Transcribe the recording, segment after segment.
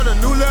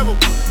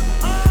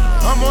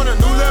on a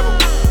new level.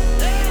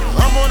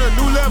 I'm on a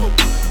new level.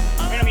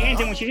 Bueno, mi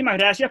gente, muchísimas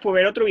gracias por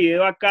ver otro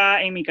video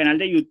acá en mi canal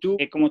de YouTube.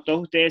 Como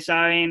todos ustedes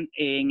saben,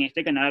 en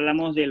este canal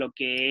hablamos de lo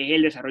que es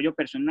el desarrollo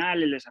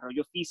personal, el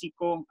desarrollo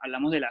físico,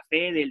 hablamos de la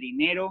fe, del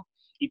dinero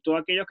y todo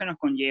aquello que nos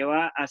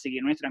conlleva a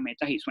seguir nuestras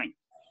metas y sueños.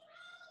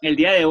 El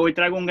día de hoy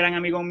traigo un gran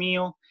amigo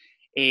mío,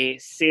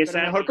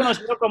 Cesar, mejor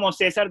conocido como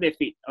Cesar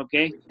TheFIt, ¿ok?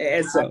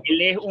 Eso.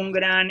 Él es un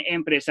gran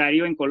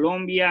empresario en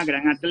Colombia,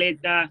 gran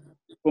atleta,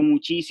 con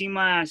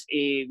muchísimas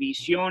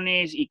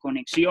visiones y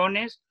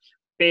conexiones,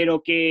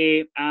 pero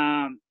que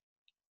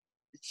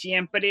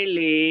siempre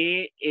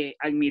le he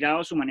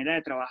admirado su manera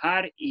de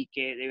trabajar y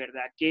que de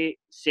verdad que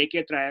sé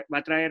que va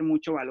a traer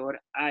mucho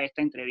valor a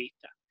esta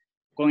entrevista.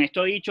 Con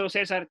esto dicho,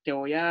 César, te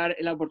voy a dar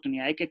la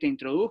oportunidad de que te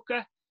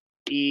introduzcas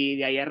y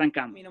de ahí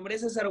arrancamos. Mi nombre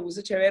es César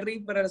Echeverry,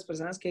 para las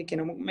personas que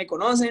no me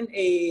conocen.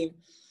 En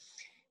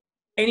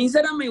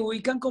Instagram me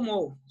ubican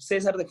como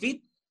Cesar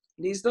TheFIt.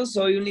 Listo,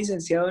 soy un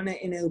licenciado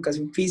en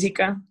educación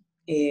física.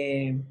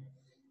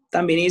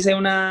 También hice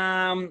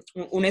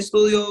un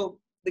estudio,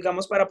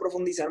 digamos, para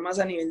profundizar más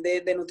a nivel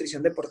de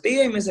nutrición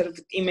deportiva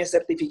y me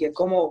certifiqué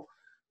como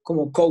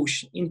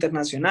coach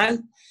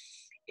internacional.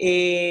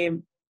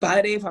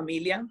 Padre de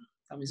familia,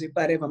 también soy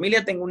padre de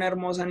familia. Tengo una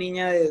hermosa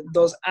niña de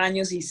 2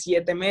 años y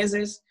 7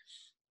 meses.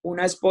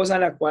 Una esposa a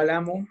la cual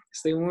amo.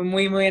 Estoy muy,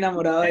 muy, muy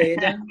enamorado de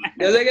ella.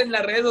 Yo sé que en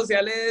las redes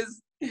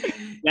sociales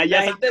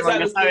la gente sabe,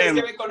 los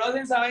que me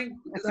conocen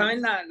saben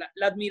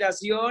la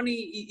admiración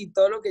y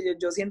todo lo que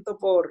yo siento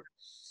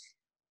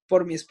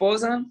por mi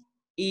esposa.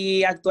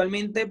 Y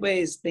actualmente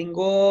pues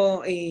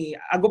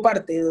hago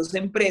parte de 2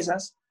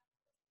 empresas.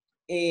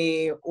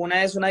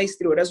 Una es una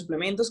distribuidora de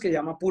suplementos que se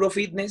llama Puro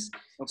Fitness.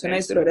 Okay. Es una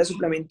distribuidora de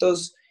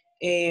suplementos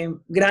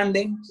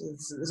grande,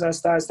 o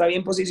sea, está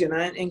bien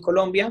posicionada en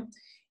Colombia.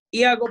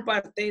 Y hago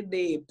parte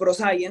de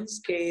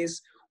ProScience, que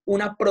es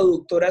una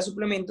productora de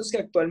suplementos que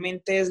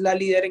actualmente es la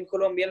líder en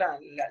Colombia,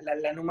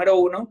 la número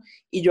 1,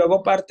 y yo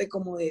hago parte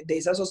como de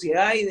esa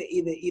sociedad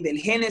y del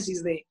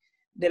génesis de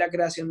la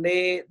creación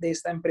de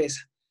esta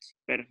empresa.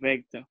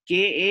 Perfecto.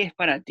 ¿Qué es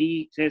para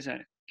ti,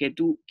 César, que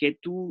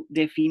tú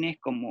defines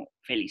como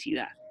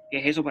felicidad? ¿Qué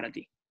es eso para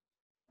ti?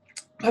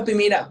 Papi,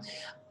 mira,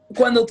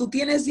 cuando tú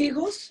tienes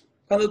hijos,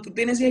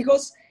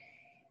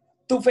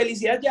 tu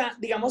felicidad ya,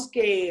 digamos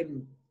que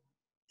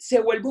se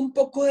vuelve un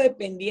poco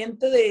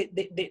dependiente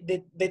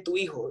de tu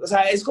hijo. O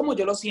sea, es como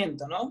yo lo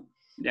siento, ¿no?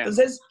 Yeah.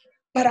 Entonces,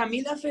 para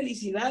mí la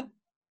felicidad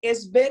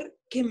es ver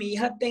que mi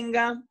hija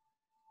tenga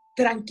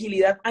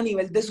tranquilidad a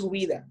nivel de su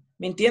vida.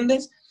 ¿Me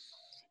entiendes?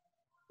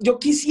 Yo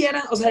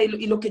quisiera, o sea,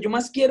 y lo que yo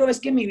más quiero es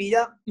que mi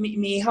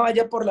hija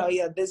vaya por la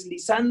vida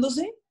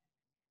deslizándose,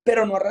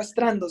 pero no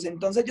arrastrándose.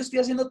 Entonces, yo estoy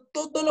haciendo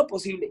todo lo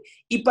posible.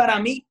 Y para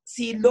mí,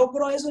 si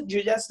logro eso, yo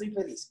ya estoy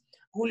feliz.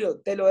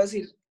 Julio, te lo voy a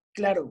decir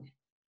claro.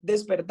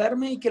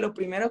 Despertarme y que lo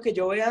primero que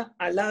yo vea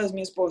al lado es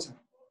mi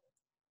esposa.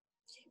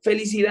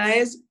 Felicidad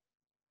es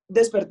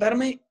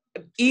despertarme,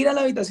 ir a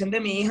la habitación de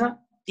mi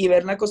hija y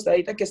verla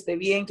acostadita, que esté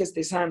bien, que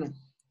esté sana.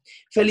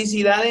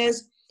 Felicidad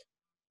es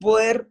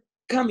poder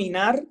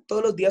caminar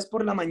todos los días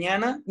por la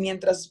mañana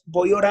mientras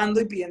voy orando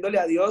y pidiéndole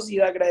a Dios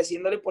y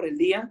agradeciéndole por el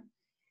día.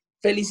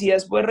 Felicidad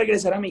es poder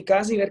regresar a mi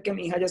casa y ver que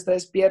mi hija ya está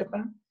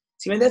despierta.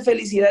 Si me entiendes,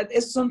 felicidad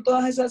son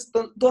todos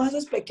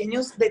esos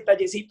pequeños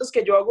detallecitos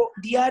que yo hago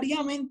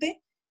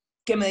diariamente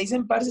que me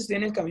dicen, parce, estoy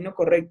en el camino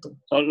correcto.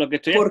 Lo que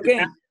estoy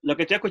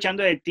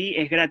escuchando de ti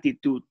es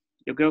gratitud.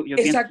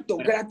 Exacto,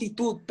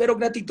 gratitud. Pero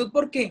gratitud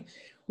porque,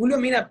 Julio,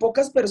 mira,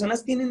 pocas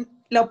personas tienen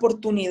la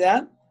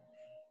oportunidad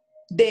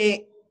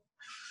de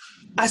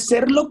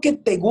hacer lo que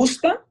te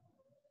gusta,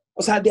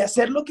 o sea, de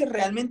hacer lo que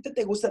realmente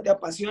te gusta, te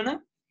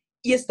apasiona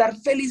y estar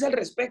feliz al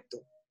respecto.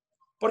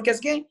 Porque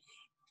es que,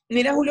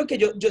 mira, Julio, que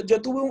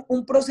yo tuve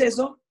un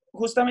proceso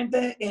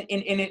justamente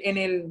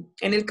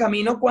en el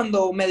camino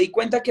cuando me di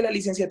cuenta que la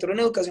licenciatura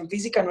en educación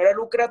física no era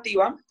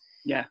lucrativa.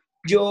 Yeah.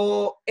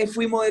 Yo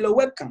fui modelo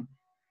webcam.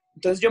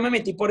 Entonces yo me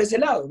metí por ese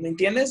lado, ¿me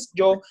entiendes?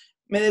 Yo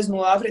me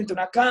desnudaba frente a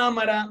una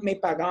cámara, me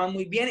pagaban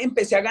muy bien,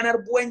 empecé a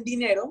ganar buen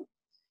dinero,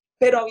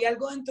 pero había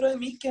algo dentro de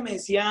mí que me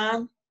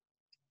decía,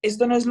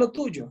 esto no es lo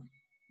tuyo,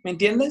 ¿me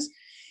entiendes?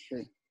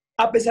 Sí.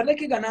 A pesar de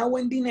que ganaba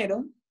buen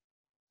dinero,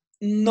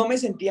 no me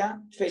sentía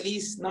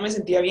feliz, no me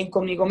sentía bien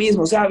conmigo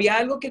mismo. O sea, había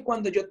algo que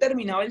cuando yo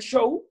terminaba el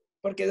show,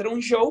 porque era un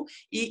show,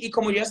 y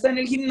como yo ya estaba en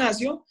el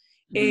gimnasio,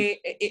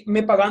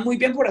 me pagaban muy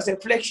bien por hacer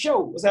flex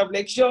show. O sea,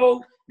 flex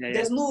show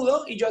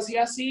desnudo, y yo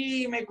hacía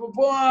así, me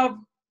ocupaba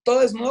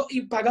todo desnudo,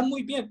 y pagan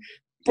muy bien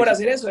por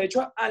hacer eso. De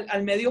hecho,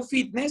 al medio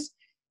fitness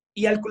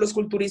y a los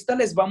culturistas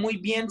les va muy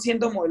bien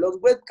siendo modelos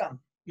webcam.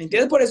 ¿Me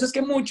entiendes? Por eso es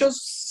que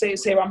muchos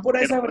se van por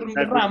esa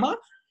rama,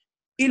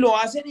 y lo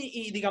hacen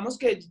y digamos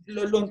que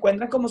lo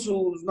encuentran como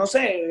su, no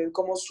sé,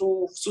 como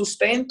su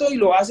sustento y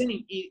lo hacen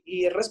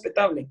y es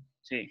respetable.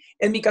 Sí.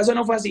 En mi caso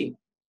no fue así.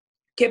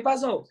 ¿Qué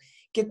pasó?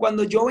 Que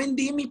cuando yo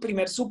vendí mi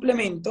primer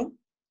suplemento,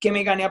 que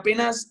me gané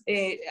apenas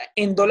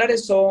en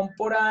dólares son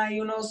por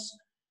ahí unos,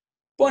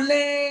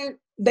 ponle,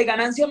 de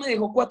ganancia me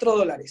dejó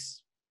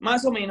 $4,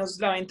 más o menos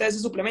la venta de ese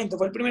suplemento.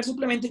 Fue el primer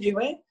suplemento y yo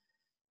dije,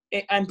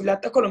 en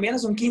plata colombiana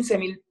son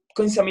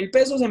 15.000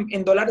 pesos,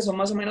 en dólares son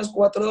más o menos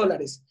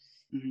 $4.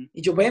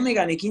 Y yo, me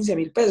gané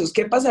 15.000 pesos.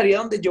 ¿Qué pasaría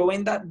donde yo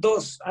venda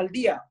 2 al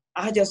día?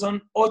 Ya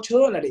son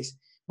 $8.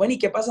 Bueno, ¿y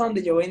qué pasa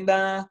donde yo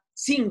venda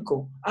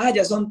 5?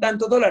 Ya son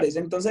tantos dólares.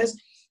 Entonces,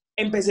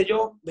 empecé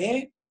yo,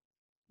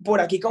 por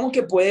aquí como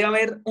que puede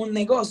haber un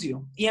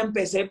negocio. Y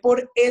empecé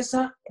por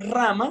esa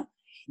rama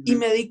y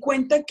me di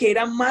cuenta que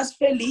era más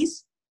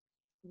feliz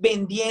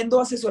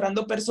vendiendo,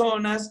 asesorando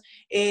personas,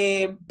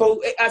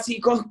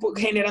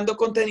 generando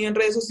contenido en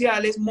redes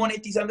sociales,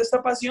 monetizando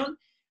esta pasión.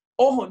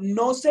 Ojo,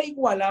 no se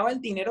igualaba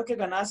el dinero que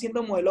ganaba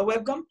siendo modelo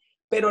webcam,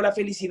 pero la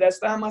felicidad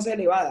estaba más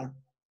elevada.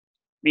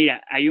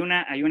 Mira, hay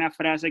una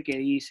frase que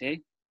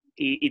dice,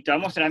 y te voy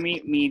a mostrar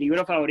mi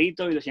libro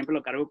favorito y siempre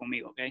lo cargo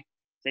conmigo, ¿ok?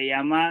 Se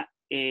llama,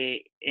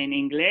 en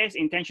inglés,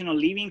 Intentional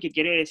Living, que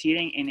quiere decir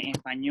en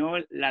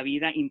español, la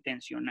vida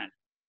intencional,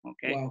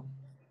 ¿ok? Wow.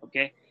 ¿Ok?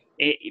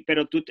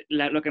 Pero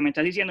lo que me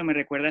estás diciendo me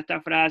recuerda a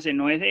esta frase,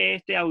 no es de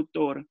este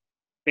autor,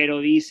 pero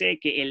dice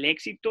que el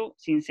éxito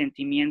sin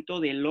sentimiento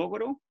de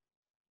logro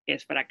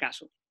es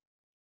fracaso.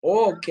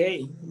 Ok,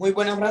 muy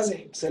buena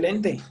frase,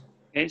 excelente.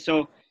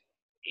 Eso,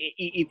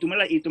 y tú me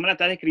la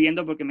estás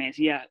describiendo porque me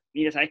decía,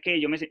 mira, sabes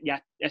que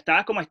ya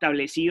estabas como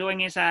establecido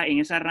en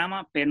esa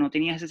rama, pero no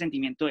tenías ese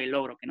sentimiento de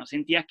logro, que no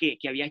sentías que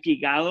habías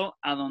llegado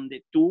a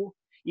donde tú.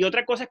 Y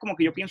otra cosa es como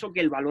que yo pienso que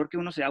el valor que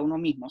uno se da a uno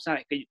mismo,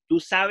 ¿sabes? Que tú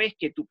sabes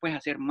que tú puedes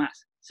hacer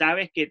más,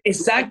 sabes que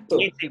Exacto.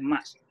 tú mereces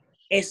más.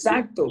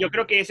 Exacto. Yo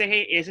creo que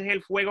ese es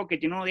el fuego que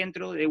tiene uno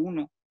dentro de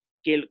uno,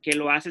 que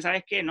lo hace,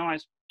 ¿sabes qué? No,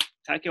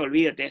 sabes que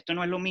olvídate, esto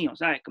no es lo mío,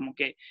 ¿sabes? Como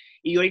que,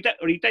 y ahorita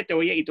te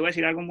voy a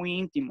decir algo muy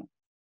íntimo.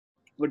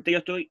 Ahorita yo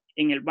estoy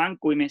en el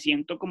banco y me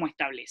siento como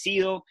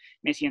establecido,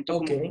 me siento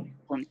como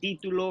con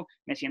título,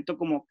 me siento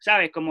como,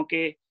 ¿sabes? Como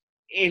que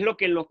es lo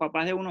que los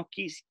papás de uno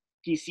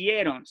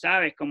quisieron,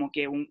 ¿sabes? Como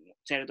que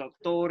ser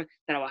doctor,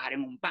 trabajar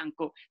en un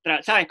banco,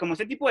 ¿sabes? Como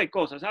ese tipo de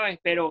cosas, ¿sabes?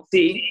 Pero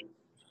sí,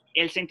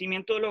 el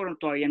sentimiento de logro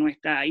todavía no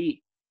está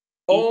ahí.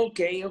 Ok.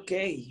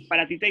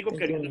 Para ti te digo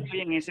que ahorita Entiendo.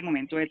 estoy en ese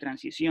momento de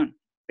transición,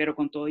 pero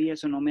con todo y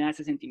eso no me da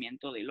ese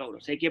sentimiento de logro.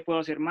 Sé que puedo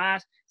hacer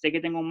más, sé que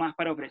tengo más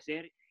para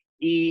ofrecer.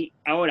 Y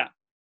ahora,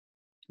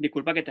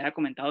 disculpa que te haya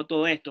comentado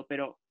todo esto,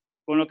 pero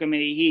con lo que me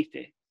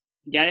dijiste,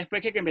 ya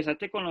después que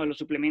empezaste con lo de los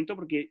suplementos,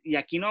 porque y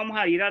aquí no vamos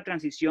a ir a la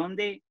transición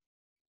de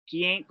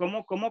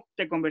cómo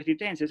te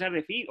convertiste en César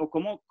TheFIt o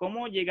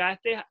cómo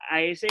llegaste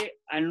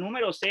al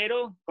número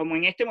 0, como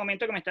en este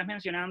momento que me estás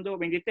mencionando,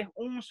 vendiste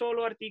un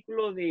solo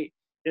artículo de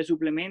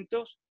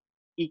suplementos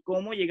y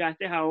cómo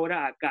llegaste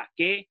ahora acá.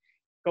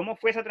 ¿Cómo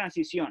fue esa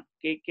transición?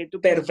 ¿Qué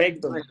tú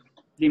Perfecto.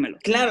 Dímelo.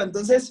 Claro,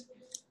 entonces,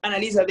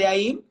 analiza, de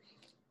ahí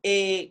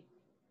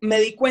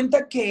me di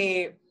cuenta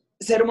que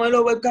ser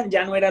modelo webcam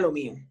ya no era lo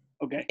mío.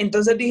 Okay.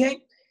 Entonces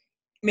dije,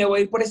 me voy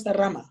a ir por esta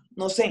rama,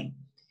 no sé.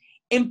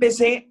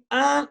 Empecé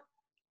a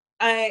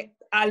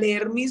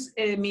leer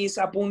mis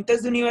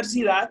apuntes de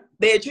universidad.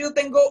 De hecho, yo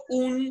tengo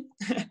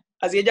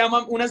así se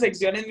llama una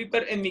sección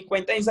en mi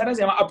cuenta de Instagram,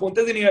 se llama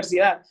Apuntes de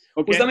Universidad.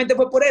 Okay. Justamente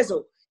fue por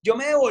eso. Yo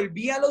me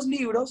devolví a los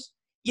libros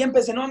y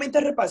empecé nuevamente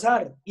a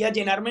repasar y a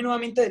llenarme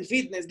nuevamente del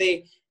fitness,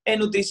 de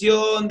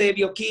nutrición, de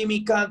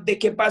bioquímica, de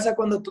qué pasa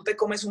cuando tú te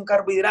comes un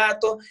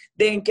carbohidrato,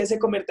 de en qué se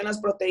convierten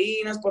las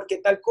proteínas, por qué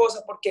tal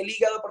cosa, por qué el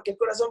hígado, por qué el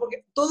corazón,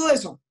 porque todo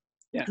eso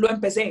lo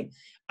empecé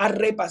a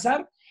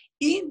repasar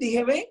y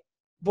dije,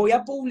 voy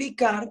a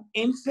publicar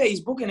en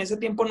Facebook, en ese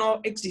tiempo no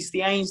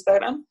existía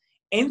Instagram,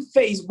 en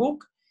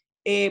Facebook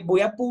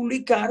voy a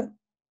publicar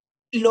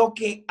lo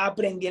que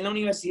aprendí en la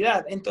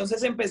universidad.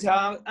 Entonces empecé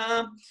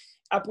a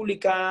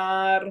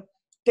publicar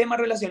temas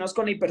relacionados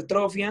con la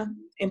hipertrofia,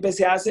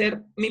 empecé a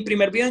hacer, mi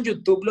primer video en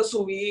YouTube lo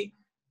subí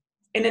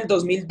en el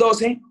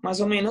 2012,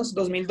 más o menos,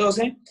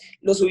 2012,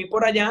 lo subí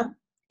por allá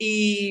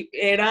y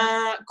era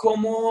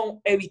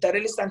cómo evitar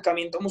el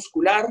estancamiento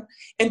muscular.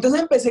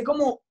 Entonces empecé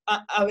como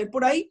a ver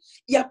por ahí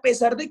y a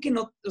pesar de que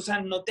no, o sea,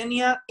 no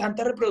tenía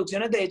tantas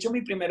reproducciones, de hecho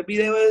mi primer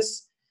video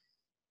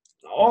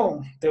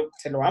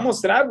te lo voy a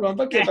mostrar, ¿no?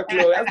 para que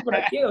lo veas por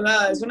aquí, o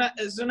sea,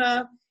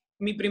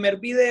 mi primer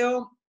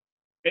video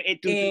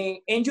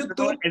en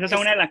YouTube. Esa es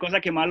una de las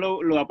cosas que más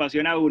lo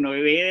apasiona a uno,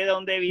 ve de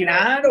dónde vino.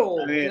 Claro.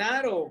 Va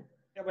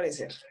a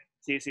aparecer.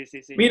 Sí.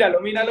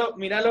 Míralo.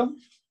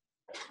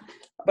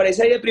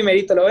 Aparece ahí el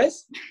primerito, ¿lo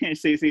ves?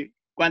 Sí.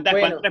 ¿Cuántas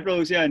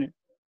reproducciones?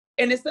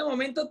 En este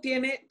momento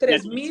tiene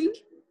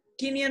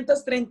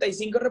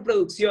 3.535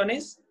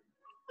 reproducciones.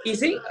 Y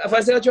sí, fue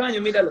hace 8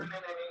 años, míralo.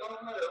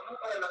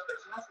 Para las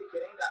personas que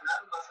quieren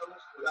ganar masa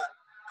muscular,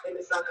 el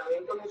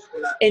estancamiento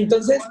muscular.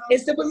 Entonces,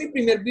 este fue mi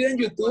primer video en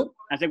YouTube.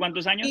 ¿Hace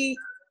cuántos años? Y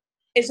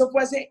eso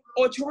fue hace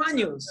 8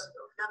 años.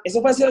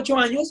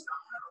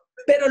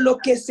 Pero lo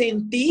que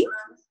sentí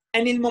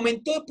en el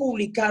momento de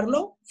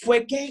publicarlo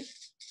fue que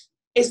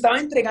estaba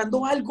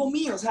entregando algo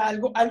mío, o sea,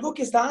 algo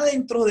que estaba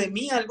dentro de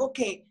mí, algo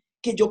que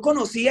yo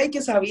conocía y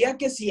que sabía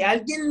que si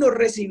alguien lo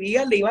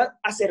recibía le iba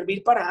a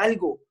servir para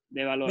algo.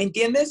 De valor. ¿Me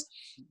entiendes?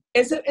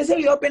 Ese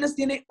video apenas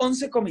tiene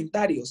 11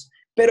 comentarios,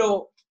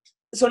 pero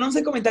son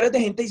 11 comentarios de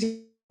gente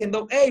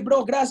diciendo, hey,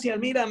 bro, gracias,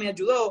 mira, me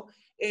ayudó.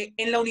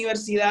 en la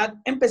universidad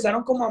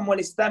empezaron como a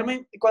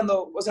molestarme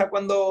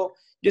cuando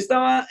yo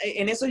estaba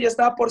en eso, ya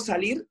estaba por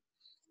salir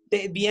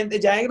ya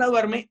de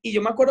graduarme, y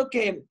yo me acuerdo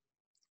que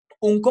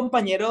un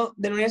compañero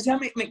de la universidad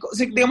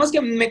digamos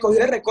que me cogió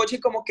de recoche y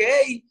como que,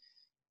 hey,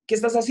 ¿qué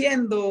estás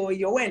haciendo? Y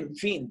yo, bueno, en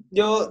fin,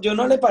 yo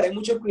no le paré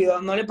mucho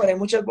cuidado, no le paré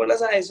muchas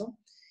bolas a eso.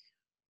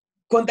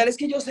 Con tal es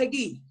que yo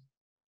seguí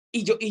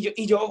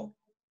y yo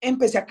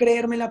empecé a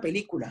creerme la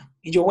película.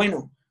 Y yo,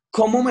 bueno,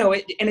 ¿cómo me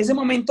voy? En ese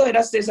momento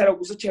era César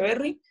Augusto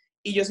Echeverry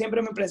y yo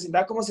siempre me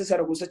presentaba como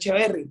César Augusto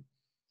Echeverry.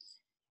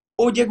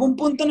 O llegó un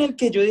punto en el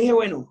que yo dije,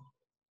 bueno,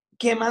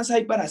 ¿qué más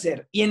hay para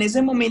hacer? Y en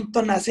ese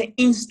momento nace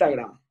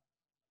Instagram.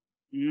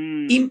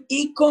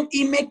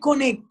 Y me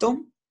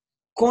conecto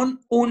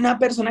con una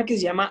persona que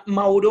se llama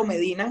Mauro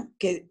Medina,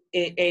 que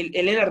él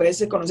en las redes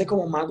se conoce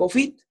como Mago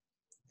Fit.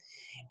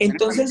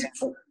 Entonces,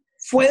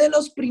 fue de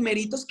los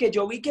primeritos que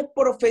yo vi que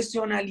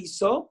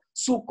profesionalizó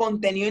su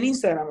contenido en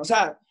Instagram. O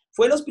sea,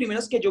 fue de los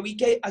primeros que yo vi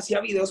que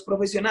hacía videos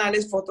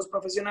profesionales, fotos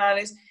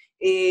profesionales,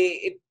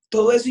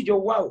 todo eso. Y yo,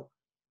 wow,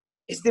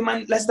 este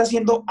man la está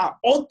haciendo a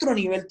otro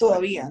nivel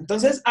todavía.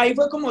 Entonces, ahí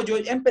fue como yo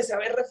empecé a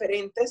ver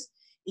referentes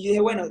y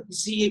dije, bueno,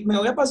 si me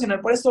voy a apasionar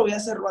por esto, voy a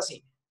hacerlo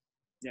así.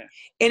 Yeah.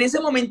 En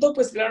ese momento,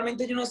 pues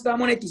claramente yo no estaba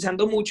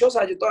monetizando mucho, o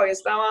sea, yo todavía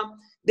estaba,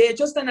 de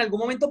hecho, hasta en algún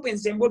momento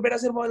pensé en volver a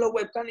hacer modelo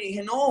webcam y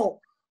dije, no,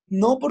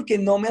 porque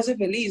no me hace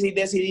feliz, y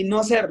decidí no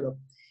hacerlo.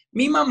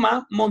 Mi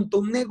mamá montó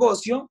un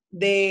negocio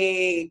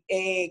de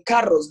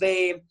carros,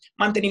 de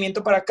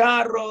mantenimiento para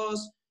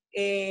carros,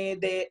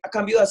 de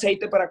cambio de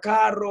aceite para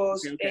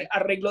carros, Okay.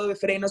 arreglo de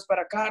frenos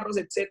para carros,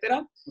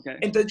 etc. Okay.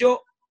 Entonces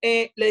yo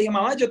le dije,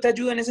 mamá, yo te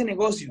ayudo en ese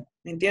negocio,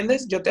 ¿me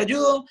entiendes? Yo te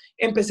ayudo,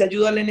 empecé a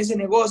ayudarle en ese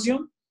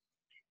negocio.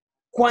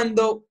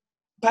 Cuando,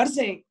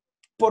 parce,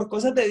 por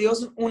cosas de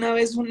Dios, una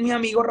vez mi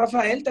amigo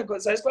Rafael,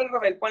 ¿sabes cuál es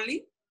Rafael Juan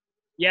Lee?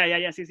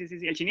 Ya, sí,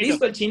 el chinito.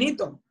 Listo, el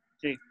chinito.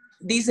 Sí.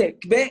 Dice,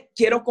 ve,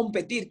 quiero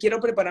competir, quiero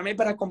prepararme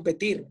para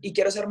competir y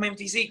quiero hacerme en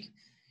física.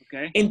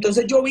 Okay.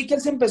 Entonces yo vi que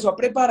él se empezó a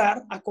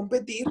preparar, a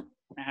competir.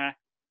 Ajá.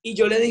 Y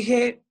yo le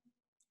dije,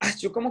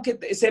 yo como que,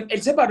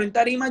 él se paró en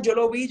tarima, yo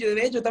lo vi, yo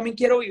dije, yo también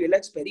quiero vivir la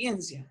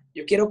experiencia,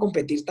 yo quiero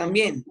competir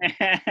también.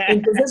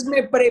 Entonces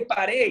me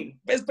preparé,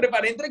 pues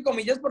preparé entre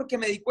comillas porque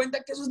me di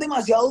cuenta que eso es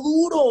demasiado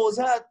duro, o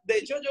sea, de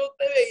hecho yo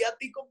te veía a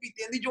ti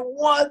compitiendo y yo,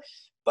 what,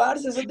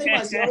 parce, eso es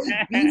demasiado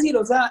difícil,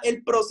 o sea,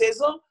 el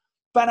proceso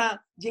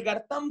para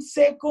llegar tan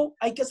seco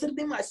hay que hacer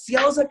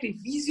demasiado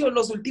sacrificio,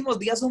 los últimos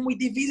días son muy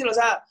difíciles, o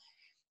sea,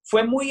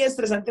 fue muy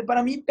estresante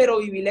para mí, pero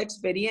viví la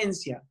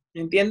experiencia,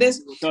 ¿me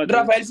entiendes?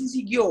 Rafael sí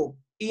siguió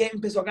y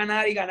empezó a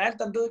ganar y ganar,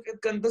 tanto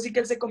sí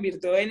que él se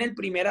convirtió en el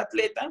primer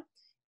atleta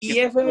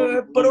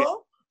IFBB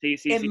Pro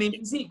en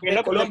Memphis, es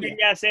lo que Colombia. yo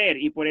quería hacer,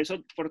 y por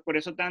eso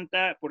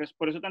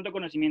tanto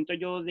conocimiento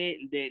yo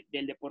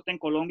del deporte en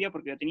Colombia,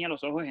 porque yo tenía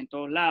los ojos en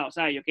todos lados, o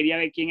sea, yo quería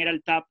ver quién era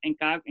el top en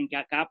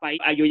cada país.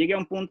 Yo llegué a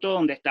un punto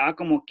donde estaba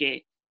como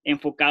que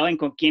enfocado en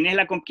quién es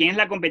la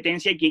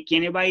competencia y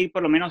quién va a ir,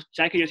 por lo menos,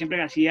 sabes que yo siempre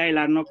hacía el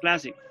Arnold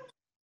Classic.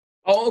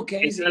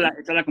 Esa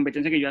es la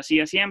competencia que yo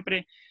hacía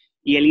siempre,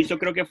 y él hizo,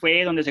 creo que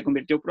fue donde se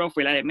convirtió pro,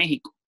 fue la de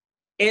México.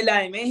 En la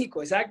de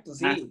México, exacto,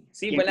 sí, fue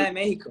entonces, la de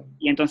México.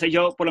 Y entonces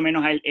yo, por lo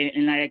menos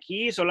en la de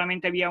aquí,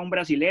 solamente había un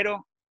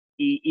brasilero,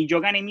 y yo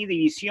gané mi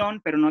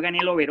división, pero no gané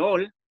el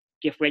overall,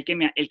 que fue el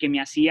que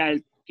me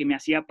hacía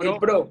pro. El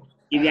pro.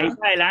 Y de ahí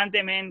para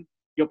adelante,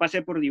 yo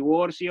pasé por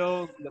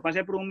divorcio, yo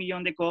pasé por un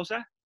millón de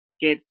cosas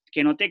que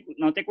no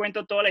te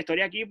cuento toda la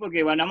historia aquí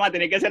porque vamos a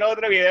tener que hacer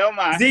otro video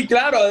más. Sí,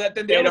 claro,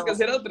 tendríamos que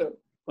hacer otro.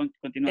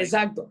 Continúa.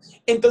 Exacto.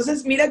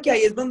 Entonces, mira que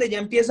ahí es donde ya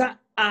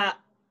empieza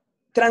a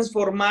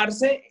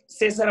transformarse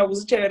César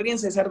Augusto Echeverry en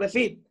Cesar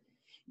TheFIt.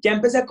 Ya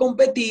empecé a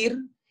competir,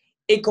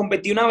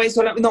 competí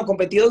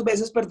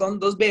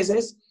dos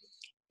veces.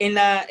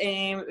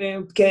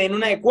 Quedé en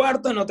una de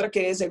cuarto, en otra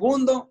quedé de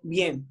segundo,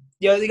 bien.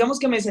 Yo digamos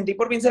que me sentí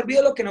por bien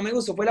servido, lo que no me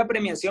gustó fue la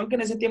premiación, que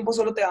en ese tiempo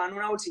solo te daban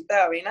una bolsita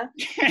de avena.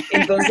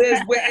 Entonces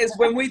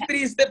fue muy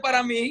triste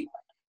para mí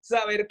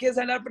saber que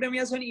esa era la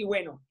premiación y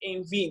bueno,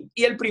 en fin.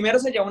 Y el primero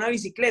se llevó una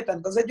bicicleta,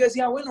 entonces yo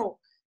decía, bueno,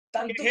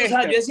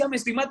 yo decía, me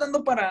estoy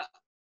matando para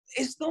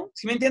esto,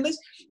 ¿sí me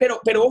entiendes? Pero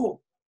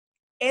ojo,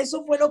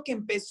 eso fue lo que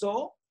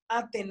empezó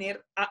a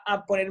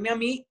ponerme a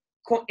mí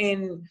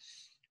en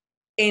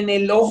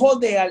el ojo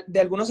de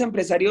algunos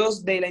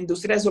empresarios de la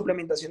industria de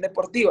suplementación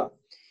deportiva.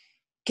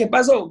 ¿Qué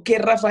pasó? Que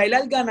Rafael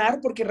al ganar,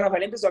 porque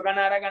Rafael empezó a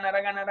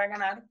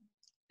ganar,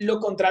 lo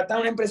contrata a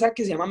una empresa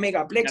que se llama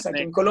Megaplex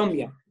aquí en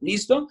Colombia.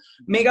 ¿Listo?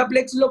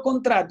 Megaplex lo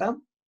contrata.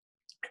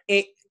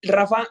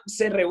 Rafa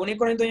se reúne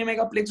con el dueño de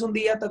Megaplex un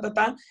día,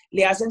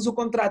 le hacen su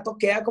contrato,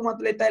 queda como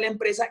atleta de la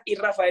empresa y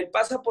Rafael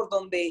pasa por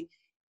donde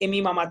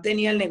mi mamá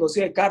tenía el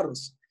negocio de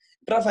carros.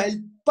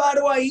 Rafael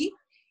paró ahí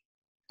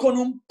con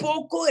un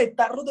poco de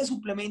tarros de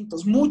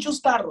suplementos, muchos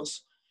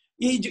tarros.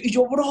 Y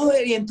yo,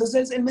 brother, y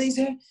entonces él me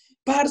dice,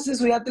 parce,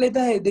 soy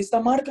atleta de esta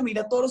marca,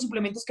 mira todos los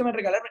suplementos que me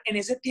regalaron. En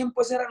ese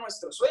tiempo ese era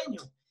nuestro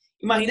sueño.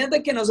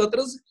 Imagínate que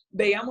nosotros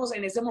veíamos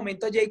en ese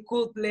momento a Jay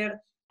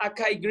Cutler, a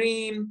Kai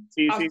Green,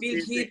 Sí, a sí,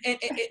 Phil sí,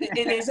 Heath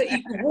en ese,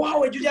 y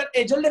wow,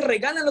 ellos les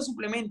regalan los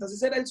suplementos,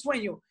 ese era el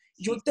sueño.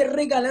 Yo te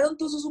regalaron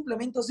todos esos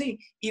suplementos, sí.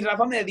 Y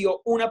Rafa me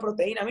dio una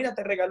proteína, mira,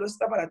 te regalo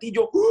esta para ti.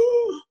 Yo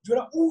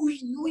era,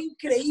 uy, no,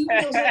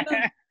 increíble, o sea,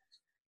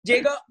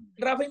 llega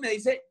Rafa y me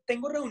dice,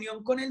 tengo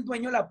reunión con el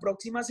dueño la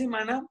próxima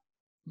semana,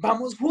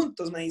 vamos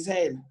juntos, me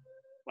dice él.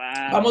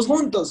 Wow. Vamos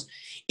juntos.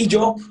 Y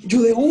yo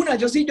de una,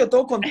 yo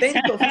todo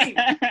contento, fui.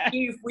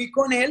 Y fui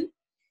con él.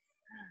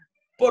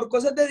 Por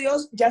cosas de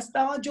Dios, ya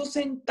estaba yo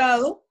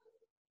sentado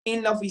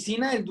en la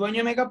oficina del dueño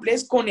de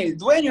Megaplex, con el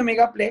dueño de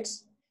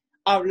Megaplex,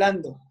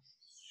 hablando.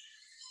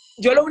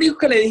 Yo lo único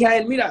que le dije a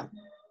él, mira,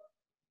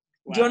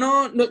 Wow. yo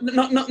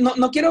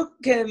no quiero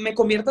que me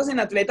conviertas en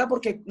atleta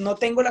porque no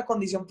tengo la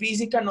condición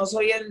física, no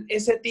soy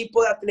ese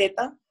tipo de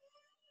atleta,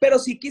 pero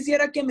sí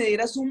quisiera que me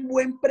dieras un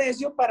buen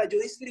precio para yo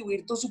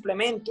distribuir tus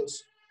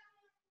suplementos.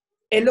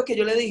 Es lo que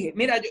yo le dije.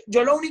 Mira,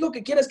 yo lo único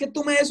que quiero es que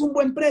tú me des un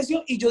buen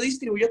precio y yo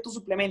distribuyo tus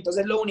suplementos,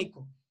 es lo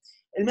único.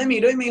 Él me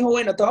miró y me dijo,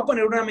 bueno, te voy a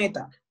poner una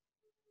meta.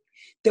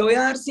 Te voy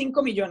a dar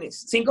 5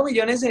 millones. 5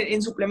 millones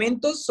en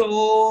suplementos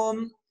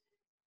son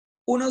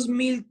unos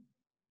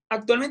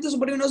actualmente son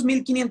por ahí unos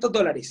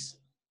 $1,500.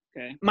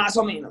 Okay. Más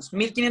o menos,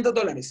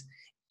 $1,500.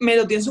 Me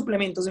los dio en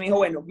suplementos. Y me dijo,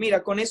 bueno,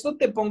 mira, con esto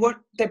te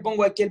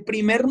pongo aquí el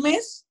primer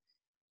mes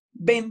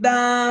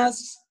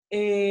vendas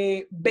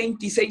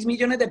 26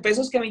 millones de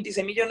pesos, que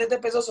 26 millones de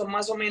pesos son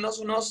más o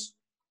menos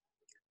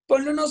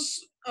ponle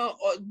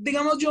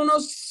digamos yo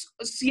unos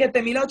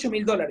 $7,000 a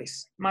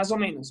 $8,000, más o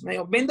menos. Me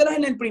dijo, véndelos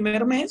en el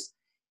primer mes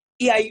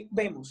y ahí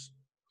vemos.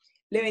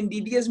 Le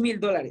vendí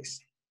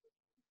 $10,000.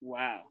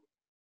 Wow.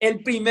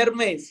 El primer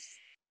mes.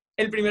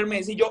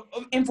 Y yo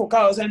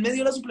enfocado, o sea, él me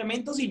dio los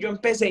suplementos y yo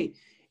empecé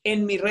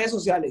en mis redes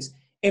sociales,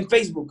 en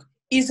Facebook.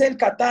 Hice el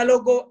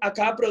catálogo, a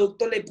cada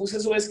producto le puse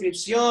su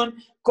descripción,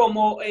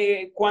 cómo,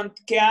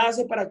 qué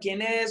hace, para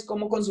quién es,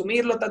 cómo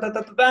consumirlo,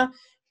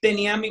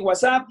 Tenía mi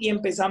WhatsApp y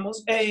empecé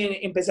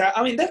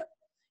a vender.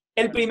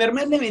 El primer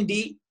mes le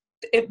vendí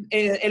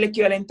el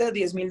equivalente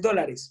de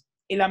 $10,000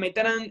 y la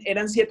meta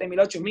eran 7,000,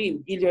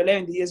 8,000 y yo le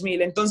vendí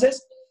 10,000.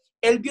 Entonces,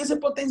 él vio ese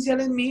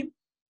potencial en mí,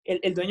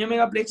 el dueño de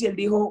Megaplex, y él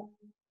dijo,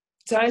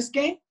 ¿sabes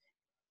qué?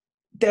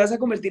 Te vas a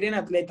convertir en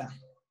atleta.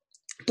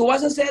 Tú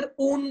vas a ser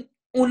un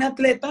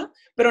atleta,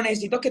 pero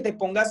necesito que te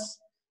pongas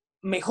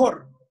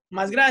mejor,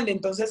 más grande.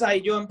 Entonces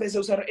ahí yo empecé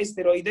a usar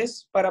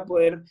esteroides para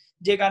poder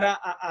llegar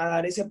a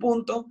dar ese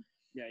punto.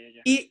 Ya.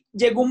 Y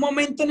llegó un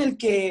momento en el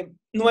que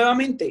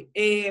nuevamente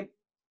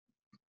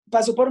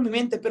pasó por mi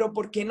mente, pero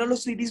 ¿por qué no lo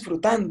estoy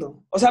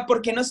disfrutando? O sea,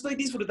 ¿por qué no estoy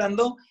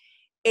disfrutando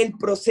el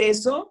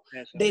proceso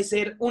de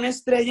ser una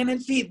estrella en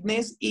el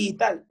fitness y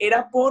tal?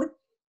 Era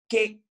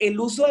porque el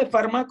uso de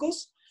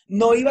fármacos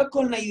no iba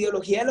con la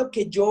ideología de lo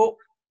que yo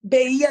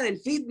veía del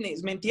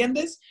fitness, ¿me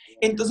entiendes?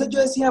 Entonces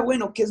yo decía,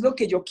 bueno, ¿qué es lo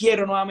que yo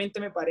quiero?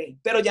 Nuevamente me paré,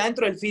 pero ya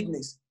dentro del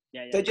fitness.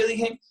 Entonces yo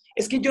dije,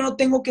 es que yo no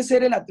tengo que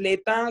ser el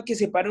atleta que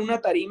se para en una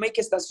tarima y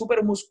que está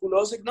súper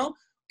musculoso, ¿no?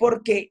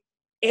 Porque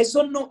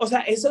eso no, o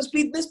sea, eso es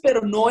fitness,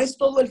 pero no es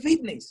todo el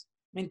fitness,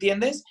 ¿me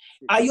entiendes?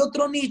 Hay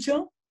otro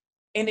nicho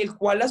en el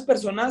cual las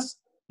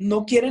personas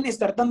no quieren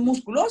estar tan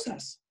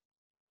musculosas.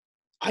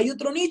 Hay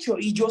otro nicho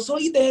y yo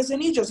soy de ese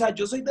nicho, o sea,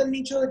 yo soy del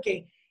nicho de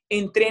que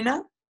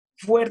entrena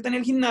fuerte en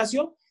el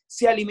gimnasio,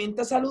 se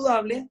alimenta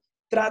saludable,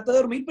 trata de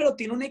dormir, pero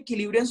tiene un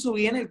equilibrio en su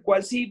vida en el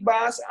cual si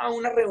vas a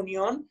una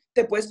reunión,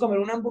 te puedes comer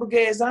una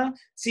hamburguesa,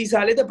 si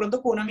sales de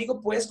pronto con un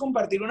amigo, puedes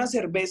compartir una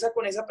cerveza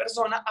con esa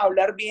persona,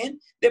 hablar bien,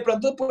 de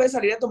pronto puedes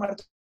salir a tomar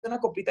una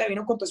copita de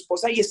vino con tu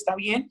esposa y está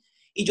bien.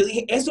 Y yo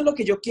dije, eso es lo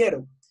que yo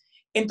quiero.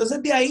 Entonces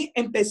de ahí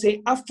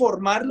empecé a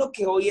formar lo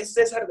que hoy es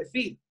Cesar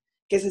TheFIt,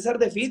 que Cesar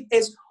TheFIt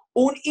es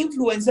un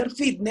influencer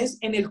fitness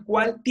en el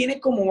cual tiene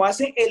como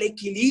base el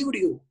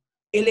equilibrio.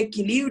 El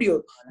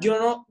equilibrio.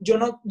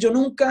 Yo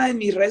nunca en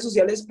mis redes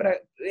sociales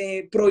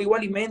prohíbo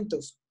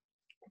alimentos.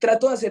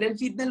 Trato de hacer el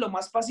fitness lo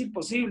más fácil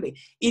posible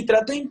y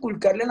trato de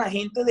inculcarle a la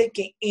gente de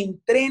que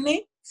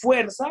entrene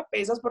fuerza,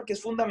 pesas, porque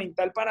es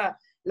fundamental para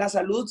la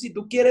salud. Si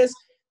tú quieres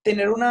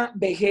tener una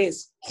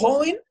vejez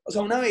joven, o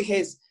sea, una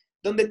vejez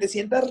donde te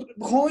sientas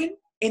joven,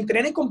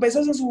 entrene con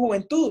pesas en su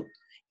juventud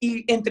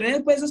y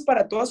entrene pesas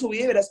para toda su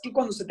vida y verás que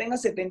cuando usted tenga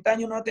 70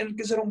 años no va a tener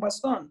que usar un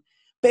bastón.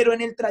 Pero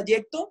en el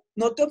trayecto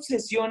no te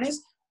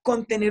obsesiones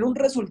con tener un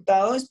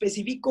resultado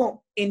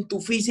específico en tu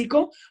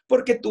físico,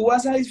 porque tú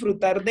vas a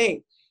disfrutar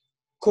de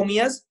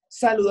comidas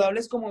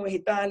saludables como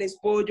vegetales,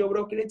 pollo,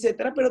 brócoli,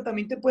 etcétera, pero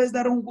también te puedes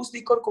dar un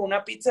gustico con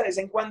una pizza de vez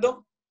en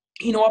cuando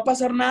y no va a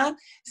pasar nada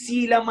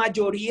si la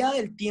mayoría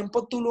del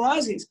tiempo tú lo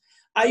haces.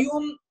 Hay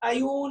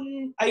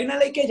una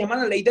ley que se llama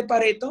la ley de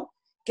Pareto,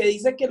 que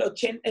dice que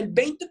el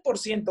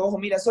 20%, ojo,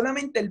 mira,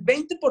 solamente el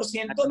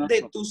 20%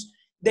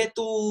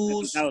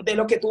 de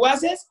lo que tú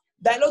haces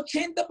da el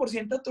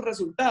 80% de tus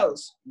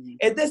resultados.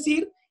 Es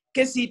decir,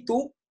 que si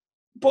tú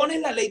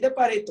pones la ley de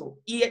Pareto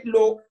y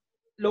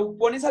lo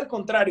pones al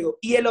contrario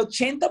y el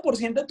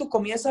 80% de tu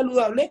comida es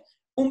saludable,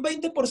 un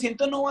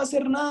 20% no va a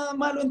hacer nada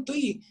malo en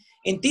ti.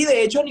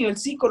 De hecho, a nivel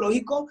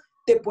psicológico,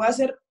 te puede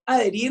hacer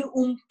adherir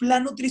un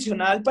plan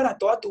nutricional para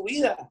toda tu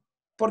vida.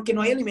 porque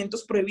no hay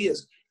alimentos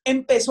prohibidos.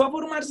 Empezó a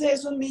formarse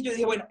eso en mí. Yo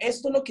dije, bueno,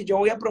 esto es lo que yo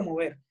voy a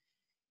promover.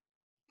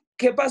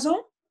 ¿Qué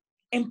pasó?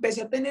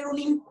 Empecé a tener un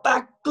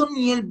impacto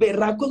ni el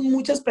berraco con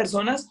muchas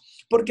personas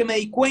porque me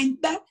di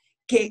cuenta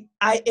que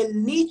hay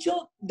el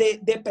nicho de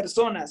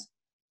personas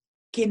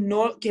que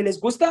les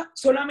gusta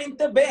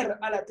solamente ver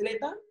al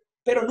atleta,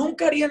 pero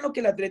nunca harían lo que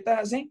el atleta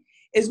hace,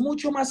 es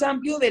mucho más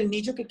amplio del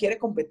nicho que quiere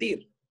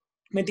competir.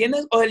 ¿Me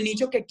entiendes? O del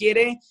nicho que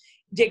quiere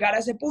llegar a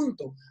ese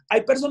punto.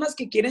 Hay personas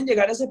que quieren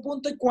llegar a ese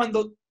punto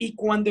y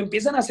cuando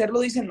empiezan a hacerlo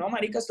dicen, no,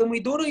 marica, esto es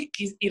muy duro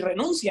y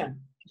renuncian.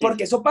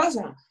 Porque eso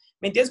pasa.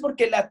 ¿Me entiendes?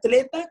 Porque el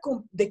atleta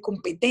de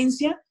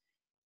competencia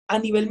a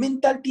nivel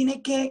mental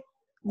tiene que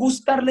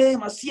gustarle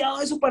demasiado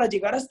eso para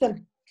llegar hasta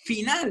el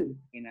final.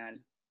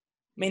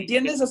 ¿Me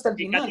entiendes? Hasta el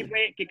final.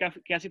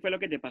 Casi fue lo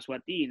que te pasó a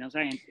ti, ¿no?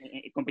 ¿Sabes?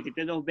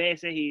 Competiste 2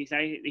 veces y,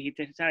 ¿sabes?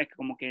 Dijiste, ¿sabes?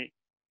 Como que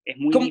es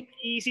muy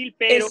difícil,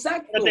 pero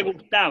te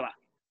gustaba.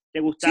 ¿Te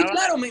gustaba? Sí,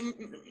 claro.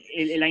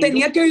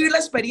 Tenía que vivir la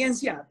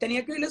experiencia.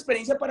 Tenía que vivir la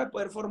experiencia para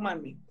poder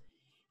formarme.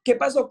 ¿Qué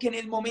pasó? Que en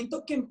el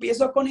momento que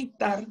empiezo a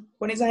conectar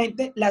con esa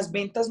gente, las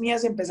ventas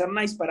mías empezaron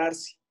a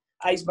dispararse,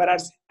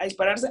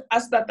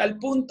 hasta tal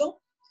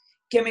punto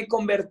que me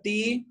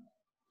convertí,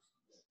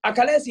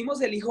 acá le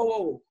decimos el hijo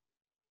bobo.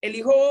 El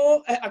hijo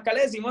bobo, acá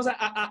le decimos,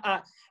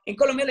 en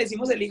Colombia le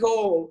decimos el hijo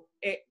bobo.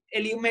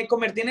 Me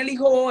convertí en el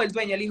hijo bobo del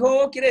dueño. El hijo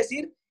bobo quiere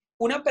decir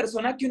una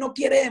persona que uno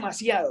quiere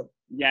demasiado.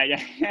 Ya.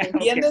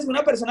 ¿Entiendes? Okay.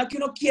 Una persona que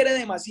uno quiere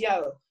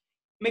demasiado.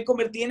 Me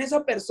convertí en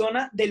esa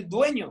persona del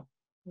dueño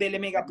del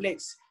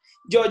Megaplex.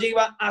 Yo ya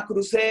iba a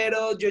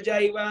cruceros, yo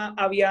ya iba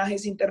a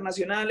viajes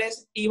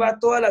internacionales, iba a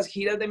todas las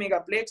giras de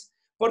Megaplex,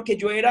 porque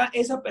yo era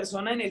esa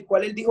persona en el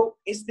cual él dijo,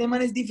 este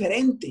man es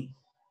diferente.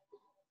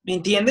 ¿Me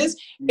entiendes?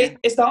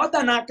 Estaba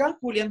Tanaka,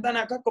 Julián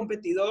Tanaka,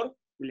 competidor.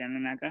 Julián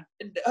Tanaka.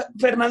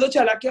 Fernando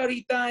Chalá, que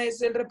ahorita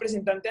es el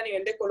representante a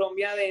nivel de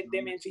Colombia de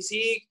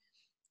TheFIt.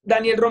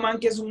 Daniel Román,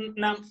 que es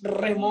una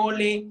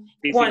remole.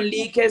 Sí, Juan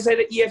Lee, que es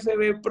el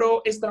IFB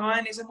Pro. Estaba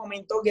en ese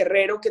momento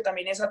Guerrero, que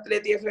también es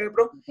atleta IFB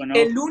Pro. Bueno.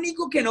 El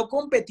único que no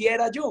competía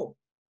era yo.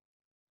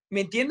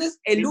 ¿Me entiendes?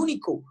 El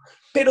único.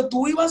 Pero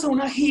tú ibas a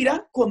una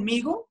gira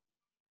conmigo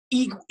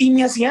y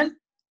me hacían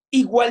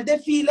igual de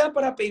fila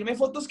para pedirme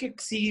fotos que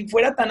si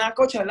fuera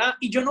Tanaka o Chalá,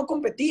 y yo no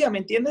competía, ¿me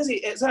entiendes?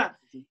 O sea,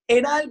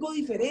 era algo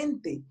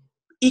diferente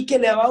y que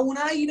le daba un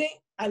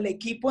aire al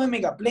equipo de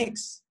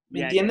Megaplex,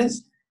 ¿me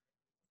entiendes?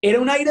 Era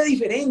un aire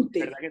diferente.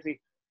 ¿Verdad que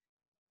sí?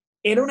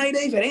 Era un aire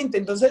diferente.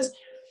 Entonces,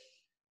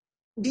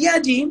 de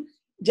allí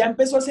ya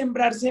empezó a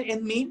sembrarse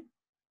en mí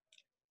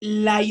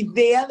la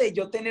idea de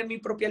yo tener mi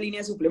propia línea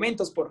de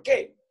suplementos. ¿Por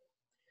qué?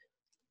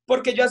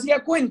 Porque yo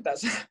hacía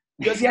cuentas.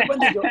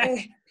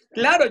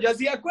 Claro, yo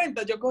hacía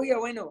cuentas, yo cogía,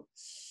 bueno,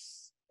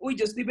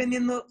 yo estoy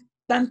vendiendo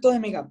tanto de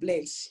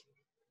Megaplex.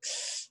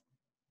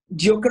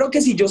 Yo creo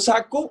que si yo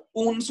saco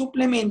un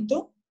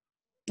suplemento,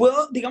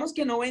 puedo, digamos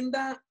que no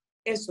venda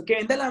esto, que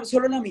venda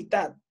solo la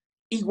mitad.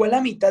 Igual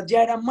la mitad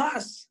ya era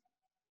más.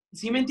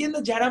 ¿Sí me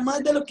entiendes? Ya era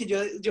más de lo que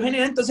yo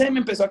generé, entonces me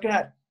empezó a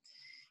crear.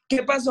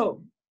 ¿Qué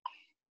pasó?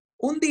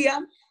 Un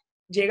día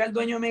llega el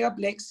dueño de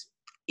Megaplex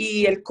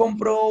y él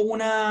compró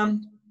una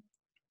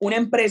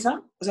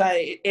empresa, o sea,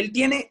 él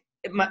tiene...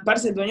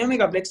 Parce, el dueño de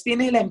Megaplex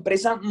tiene la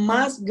empresa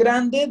más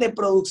grande de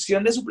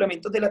producción de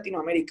suplementos de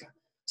Latinoamérica.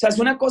 O sea, es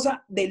una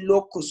cosa de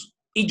locos.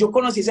 Y yo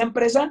conocí esa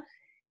empresa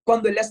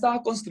cuando él la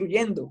estaba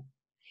construyendo.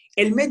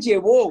 Él me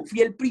llevó, fui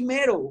el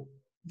primero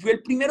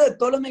de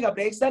todos los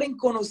Megaplex en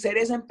conocer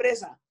esa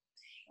empresa.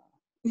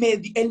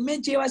 Él me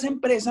lleva a esa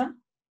empresa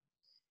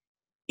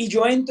y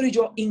yo entro y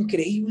yo,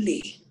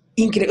 increíble.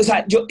 O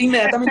sea, yo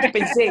inmediatamente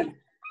pensé,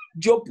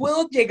 yo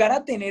puedo llegar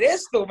a tener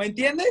esto, ¿me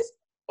entiendes?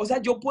 O sea,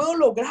 yo puedo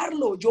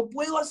lograrlo, yo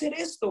puedo hacer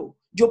esto,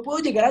 yo puedo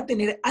llegar a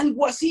tener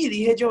algo así,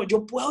 dije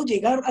yo puedo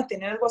llegar a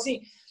tener algo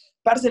así.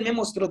 Parce, él me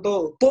mostró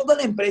todo, toda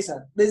la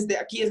empresa, desde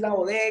aquí es la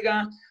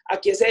bodega,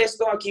 aquí es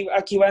esto, aquí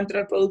va a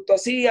entrar el producto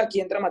así, aquí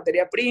entra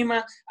materia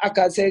prima,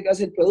 acá se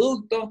hace el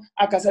producto,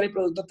 acá sale el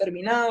producto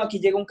terminado, aquí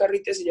llega un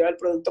carrito y se lleva el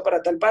producto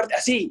para tal parte,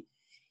 así.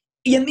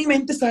 Y en mi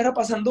mente estaba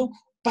pasando,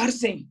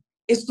 parce,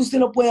 esto usted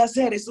lo puede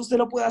hacer, esto usted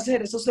lo puede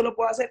hacer, esto usted lo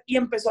puede hacer, y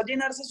empezó a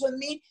llenarse eso en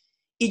mí.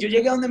 Y yo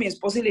llegué a donde mi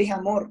esposa y le dije,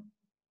 amor,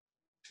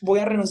 voy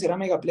a renunciar a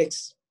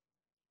Megaplex.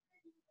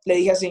 Le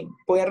dije así,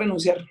 voy a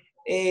renunciar.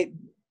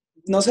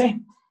 No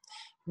sé,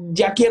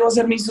 ya quiero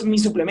hacer mi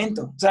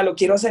suplemento. O sea, lo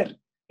quiero hacer.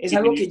 Es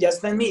algo que ya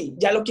está en mí,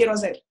 ya lo quiero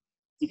hacer.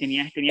 Y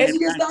tenías eso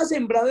ya estaba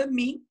sembrado en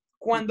mí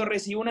cuando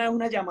recibo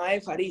una llamada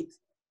de Farid.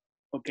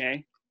 Ok.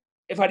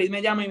 Farid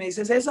me llama y me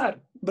dice, César,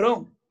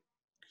 bro,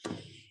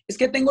 es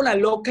que tengo la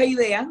loca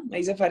idea, me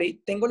dice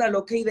Farid, tengo la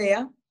loca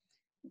idea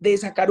de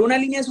sacar una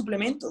línea de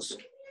suplementos.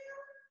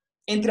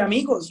 Entre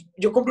amigos,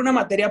 yo compro una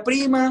materia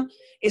prima,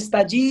 está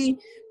allí,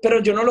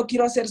 pero yo no lo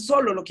quiero hacer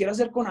solo, lo quiero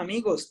hacer con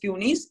amigos, ¿te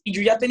unís? Y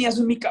yo ya tenía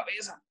eso en mi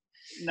cabeza.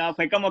 No,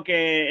 fue como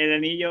que el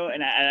anillo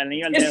al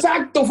dedo.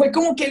 Exacto, fue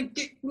como que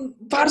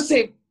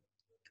parce,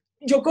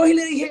 yo cogí y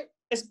le dije,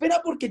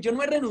 espera, porque yo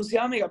no he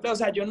renunciado a Megaplex, o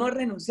sea, yo no he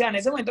renunciado. En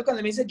ese momento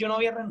cuando me dice, yo no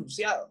había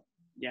renunciado,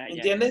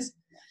 ¿entiendes?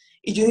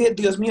 Y yo dije,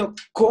 Dios mío,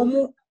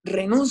 ¿cómo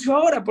renuncio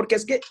ahora, porque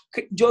es que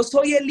yo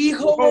soy el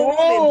hijo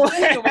 ¡Oh! del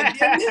dueño, ¿me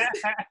entiendes?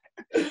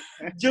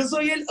 Yo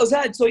soy o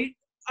sea, soy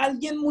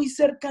alguien muy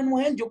cercano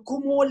a él, yo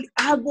cómo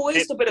hago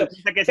esto, pero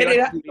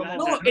era,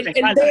 no,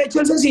 de hecho,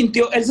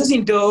 él se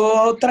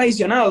sintió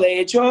traicionado, de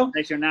hecho.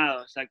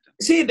 Traicionado, exacto.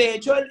 Sí, de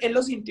hecho, él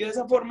lo sintió de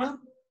esa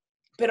forma,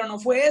 pero no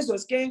fue eso,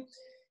 es que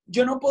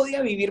yo no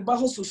podía vivir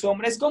bajo su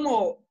sombra, es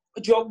como,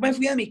 yo me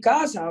fui de mi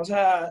casa, o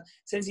sea,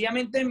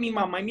 sencillamente mi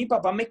mamá y mi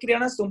papá me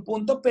criaron hasta un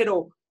punto,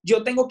 pero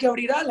yo tengo que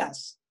abrir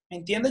alas, ¿me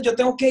entiendes? Yo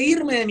tengo que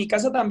irme de mi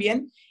casa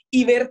también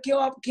y ver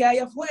qué hay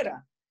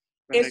afuera.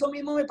 Correcto. Eso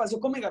mismo me pasó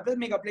con Megaplex.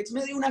 Megaplex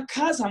me dio una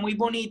casa muy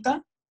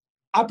bonita,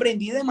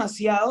 aprendí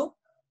demasiado,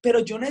 pero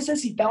yo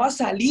necesitaba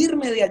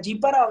salirme de allí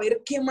para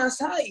ver qué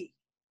más hay,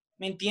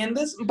 ¿me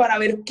entiendes? Para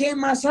ver qué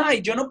más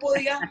hay. Yo no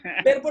podía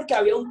ver porque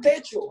había un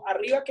techo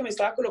arriba que me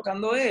estaba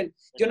colocando él.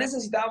 Yo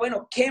necesitaba,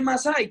 bueno, ¿qué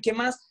más hay? ¿Qué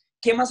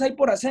más hay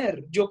por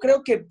hacer? Yo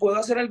creo que puedo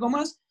hacer algo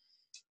más.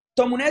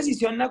 Tomé una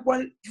decisión la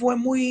cual fue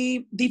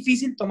muy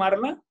difícil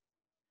tomarla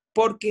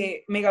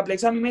porque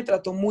Megaplex a mí me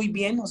trató muy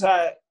bien. O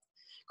sea,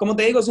 como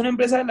te digo, es una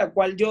empresa de la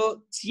cual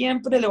yo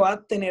siempre le voy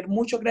a tener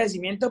mucho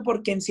agradecimiento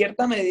porque en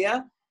cierta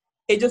medida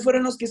ellos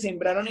fueron los que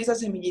sembraron esa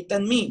semillita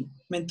en mí,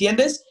 ¿me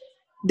entiendes?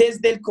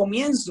 Desde el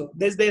comienzo,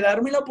 desde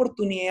darme la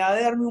oportunidad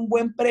de darme un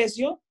buen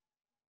precio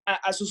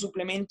a sus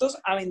suplementos,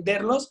 a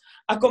venderlos,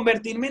 a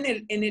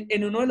convertirme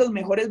en uno de los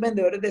mejores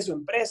vendedores de su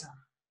empresa,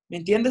 ¿me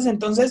entiendes?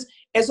 Entonces,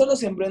 eso lo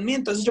sembró en mí,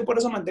 entonces yo por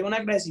eso mantengo un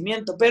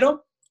agradecimiento,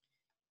 pero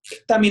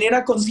también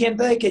era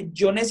consciente de que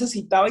yo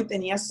necesitaba y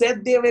tenía sed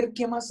de ver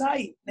qué más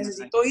hay,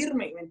 necesito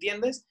irme, ¿me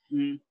entiendes?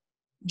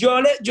 Yo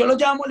lo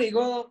llamo, le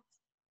digo,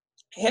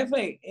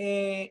 jefe,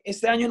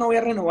 este año no voy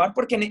a renovar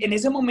porque en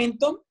ese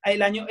momento,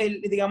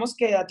 digamos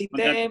que a ti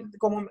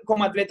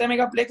como atleta de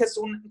Megaplex es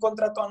un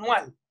contrato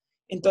anual.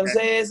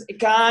 Entonces,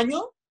 cada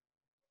año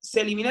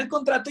se elimina el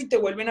contrato y te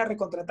vuelven a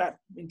recontratar,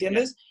 ¿me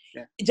entiendes?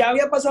 Ya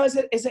había pasado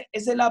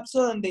ese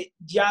lapso donde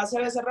ya se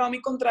había cerrado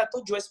mi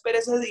contrato, yo esperé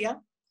ese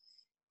día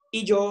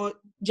y yo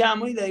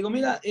llamo y le digo,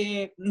 mira,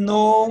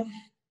 no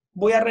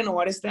voy a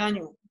renovar este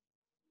año.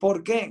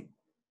 ¿Por qué?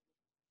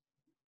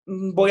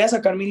 Voy a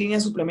sacar mi línea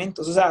de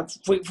suplementos, o sea,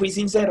 fui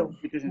sincero,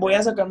 voy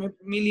a sacar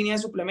mi línea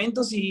de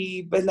suplementos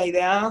y pues la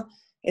idea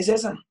es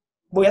esa,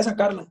 voy a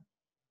sacarla.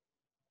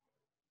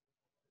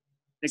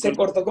 Se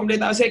cortó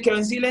completamente, se quedó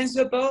en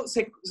silencio todo,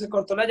 se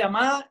cortó la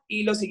llamada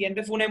y lo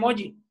siguiente fue un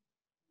emoji,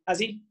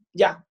 así,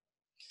 ya.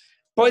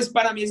 Pues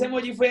para mí ese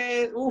emoji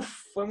fue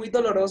muy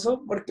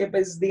doloroso porque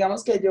pues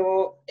digamos que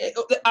yo,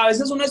 a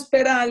veces uno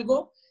espera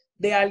algo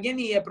de alguien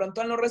y de pronto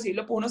al no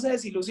recibirlo, pues uno se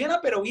desilusiona,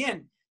 pero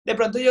bien. De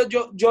pronto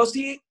yo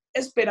sí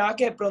esperaba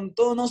que de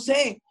pronto, no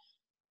sé,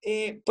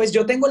 pues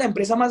yo tengo la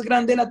empresa más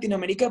grande de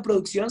Latinoamérica de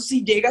producción,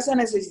 si llegas a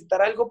necesitar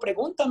algo,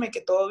 pregúntame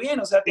que todo bien,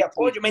 o sea, te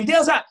apoyo, ¿me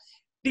entiendes? O sea,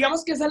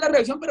 digamos que esa es la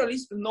reacción, pero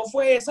listo, no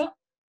fue esa,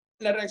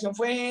 la reacción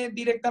fue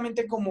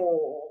directamente como,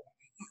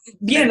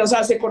 bien, o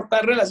sea, se cortó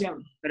la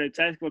relación. Pero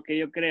 ¿sabes por qué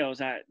yo creo? O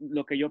sea,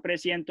 lo que yo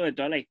presiento de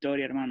toda la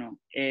historia, hermano,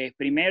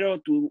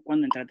 primero tú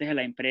cuando entraste a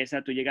la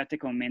empresa, tú llegaste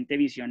con mente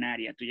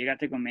visionaria, tú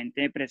llegaste con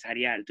mente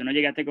empresarial, tú no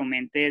llegaste con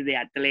mente de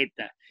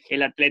atleta.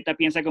 El atleta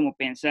piensa como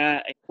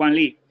piensa Juan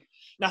Lee.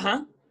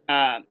 Ajá.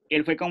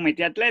 Él fue con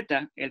mente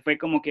atleta, él fue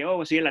como que,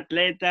 soy el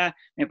atleta,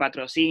 me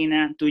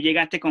patrocina. Tú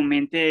llegaste con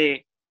mente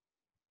de,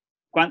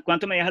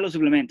 ¿cuánto me dejas los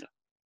suplementos?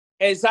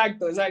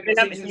 Exacto.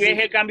 ¿Sí ves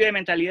el cambio de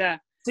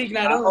mentalidad? Sí,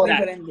 claro, ahora, es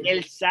diferente.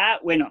 Él sabe,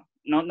 bueno,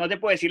 no te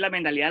puedo decir la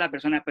mentalidad de la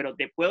persona, pero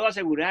te puedo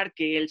asegurar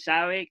que él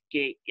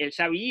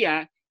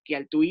sabía que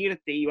al tú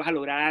irte ibas a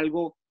lograr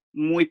algo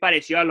muy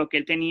parecido a lo que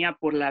él tenía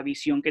por la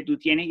visión que tú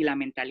tienes y la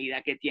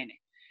mentalidad que tienes.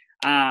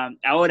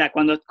 Ahora,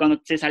 cuando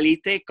te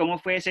saliste, ¿cómo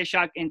fue ese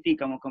shock en ti?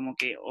 Como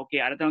que, ok,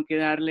 ahora tengo que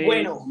darle...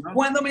 Bueno, ¿no?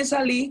 cuando me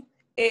salí,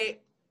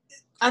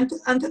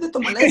 antes de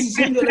tomar la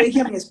decisión, yo le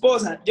dije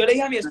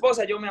a mi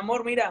esposa, mi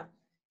amor, mira,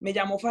 me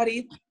llamó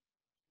Farid,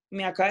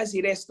 me acaba de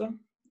decir esto,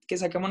 que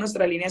saquemos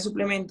nuestra línea de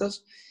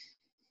suplementos,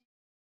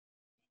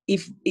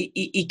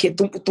 y que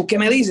tú ¿qué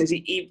me dices?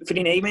 Y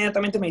Friné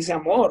inmediatamente me dice,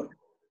 amor,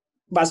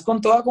 vas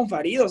con toda con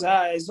Farid, o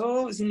sea,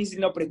 eso ni si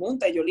lo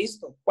pregunta, y yo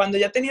listo. Cuando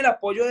ya tenía el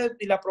apoyo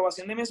y la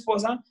aprobación de mi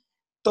esposa,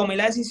 tomé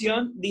la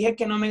decisión, dije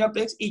que no a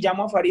Megaplex y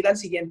llamo a Farid al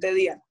siguiente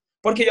día.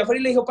 Porque yo a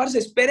Farid le digo, parce,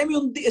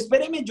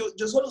 espéreme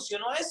yo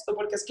soluciono esto,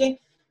 porque es que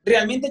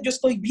realmente yo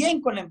estoy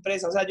bien con la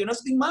empresa, o sea, yo no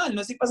estoy mal,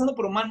 no estoy pasando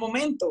por un mal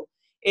momento.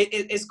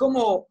 Es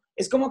como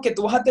que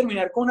tú vas a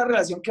terminar con una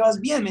relación que vas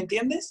bien, ¿me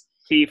entiendes?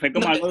 Sí, fue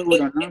como algo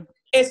duro, ¿no?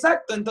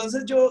 Exacto,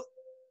 entonces yo,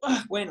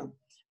 bueno,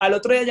 al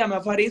otro día llamé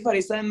a Farid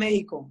está en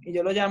México, y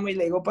yo lo llamo y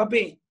le digo,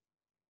 papi,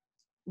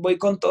 voy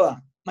con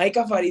toda.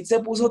 Marica, Farid se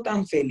puso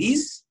tan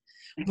feliz.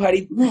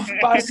 Farid, no,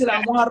 parce, la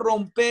vamos a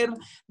romper.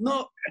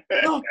 No,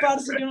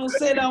 parce, yo no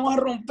sé, la vamos a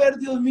romper,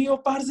 Dios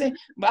mío, parce.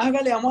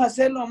 Hágale, vamos a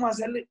hacerlo.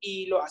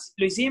 Y lo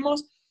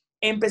hicimos.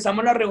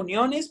 Empezamos las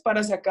reuniones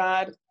para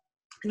sacar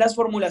las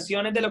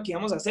formulaciones de lo que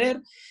íbamos a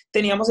hacer.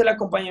 Teníamos el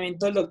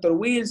acompañamiento del doctor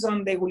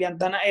Wilson, de Julián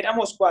Tanaka,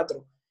 éramos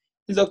 4.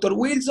 El doctor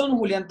Wilson,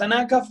 Julián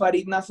Tanaka,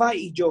 Farid Nafa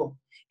y yo.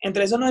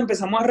 Entre eso nos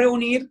empezamos a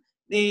reunir,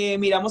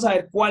 miramos a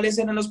ver cuáles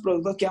eran los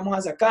productos que íbamos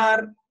a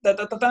sacar,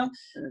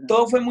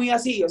 Todo fue muy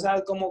así, o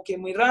sea, como que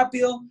muy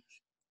rápido.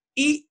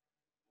 Y,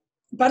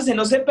 parce,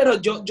 no sé, pero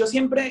yo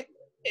siempre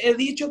he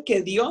dicho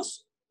que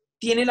Dios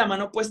tiene la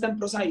mano puesta en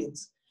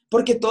ProScience,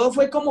 porque todo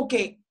fue como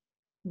que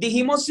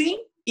dijimos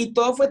sí y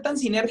todo fue tan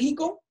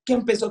sinérgico que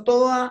empezó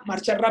todo a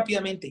marchar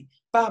rápidamente.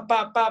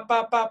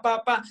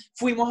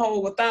 Fuimos a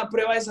Bogotá,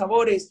 prueba de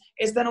sabores.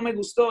 Esta no me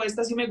gustó,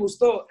 esta sí me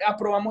gustó.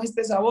 Aprobamos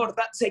este sabor.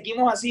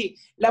 Seguimos así.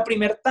 La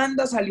primer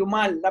tanda salió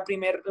mal, la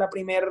primer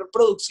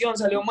producción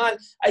salió mal.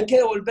 Hay que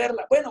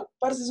devolverla. Bueno,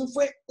 parce, eso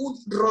fue un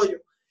rollo.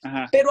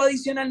 Ajá. Pero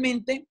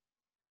adicionalmente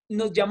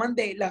nos llaman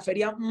de la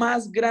feria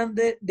más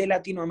grande de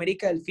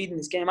Latinoamérica del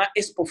fitness, que se llama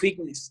Expo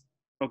Fitness.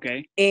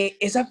 Okay.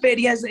 Esa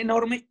feria es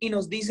enorme y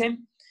nos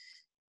dicen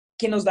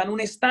que nos dan un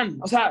stand.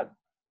 O sea,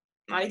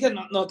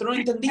 nosotros no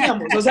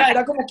entendíamos. O sea,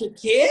 era como que,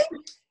 ¿qué?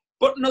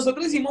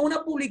 Nosotros hicimos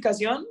una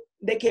publicación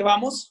de que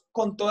vamos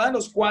con todos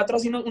los 4,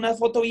 haciendo una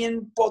foto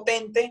bien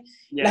potente.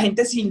 Yeah. La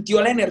gente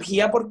sintió la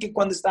energía porque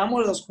cuando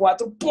estábamos los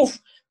 4, ¡puf!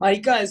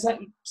 Marica,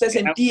 se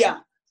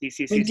sentía.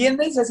 Sí, ¿Me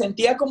entiendes? Se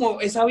sentía como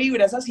esa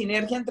vibra, esa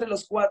sinergia entre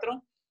los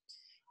 4.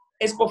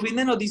 Expo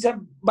Fitness nos dice,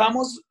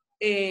 vamos,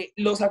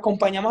 los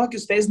acompañamos a que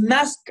ustedes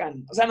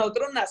nazcan. O sea,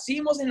 nosotros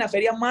nacimos en la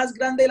feria más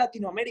grande de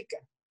Latinoamérica.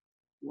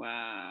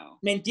 Wow.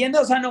 ¿Me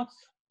entiendes? O sea, no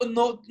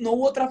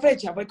hubo otra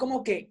fecha. Fue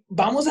como que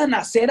vamos a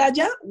nacer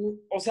allá.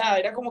 O sea,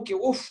 era como que,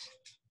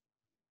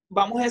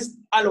 vamos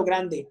a lo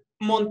grande.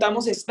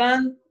 Montamos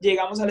stand,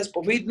 llegamos al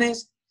Expo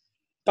Fitness.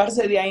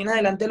 Parce, de ahí en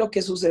adelante lo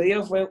que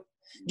sucedió fue,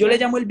 yo le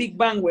llamo el Big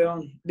Bang,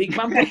 weón. Big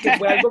Bang porque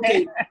fue algo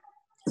que,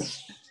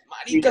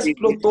 marica,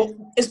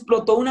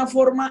 explotó de una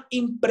forma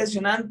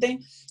impresionante.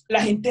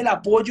 La gente, el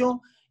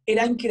apoyo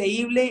era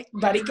increíble.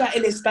 Marica,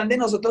 el stand de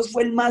nosotros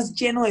fue el más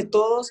lleno de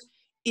todos.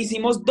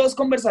 Hicimos 2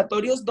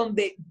 conversatorios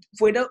donde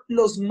fueron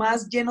los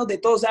más llenos de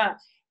todos. O sea,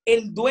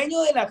 el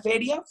dueño de la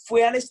feria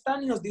fue al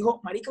stand y nos dijo,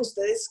 marica,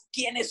 ¿ustedes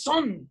quiénes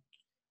son?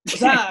 O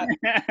sea,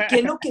 ¿qué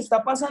es lo que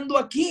está pasando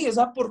aquí? O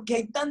sea, ¿por qué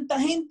hay tanta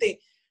gente?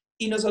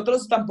 Y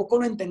nosotros tampoco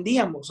lo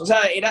entendíamos. O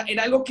sea, era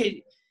algo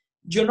que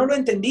yo no lo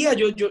entendía.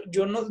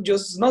 Yo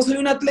no soy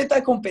un atleta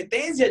de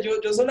competencia.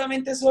 Yo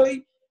solamente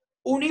soy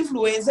un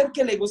influencer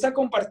que le gusta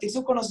compartir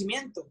su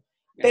conocimiento.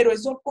 Pero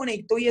eso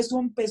conectó y eso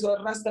empezó a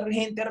arrastrar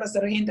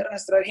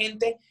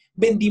gente.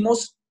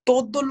 Vendimos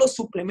todos los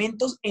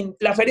suplementos.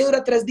 La feria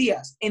dura 3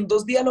 días. En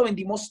 2 días lo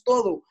vendimos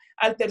todo.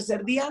 Al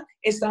tercer día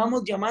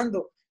estábamos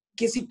llamando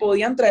que si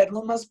podían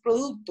traernos más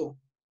producto.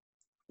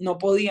 No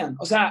podían.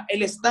 O sea,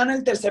 el stand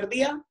el tercer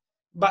día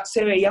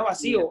se veía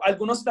vacío.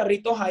 Algunos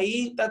tarritos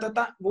ahí,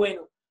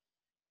 Bueno,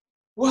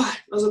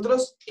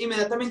 nosotros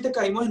inmediatamente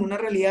caímos en una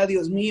realidad.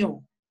 Dios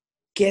mío,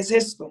 ¿qué es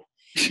esto?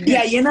 De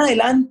ahí en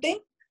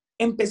adelante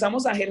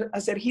empezamos a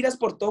hacer giras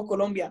por todo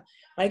Colombia.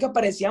 Marica,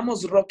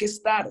 parecíamos rock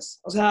stars.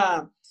 O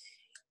sea,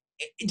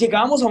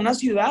 llegábamos a una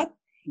ciudad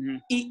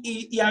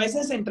y a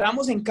veces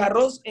entramos en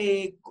carros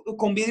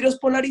con vidrios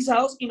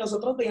polarizados y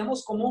nosotros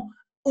veíamos como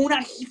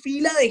una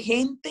fila de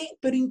gente,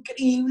 pero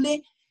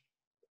increíble,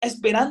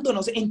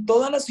 esperándonos en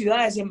todas las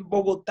ciudades, en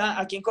Bogotá,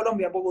 aquí en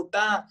Colombia,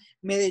 Bogotá,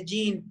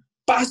 Medellín,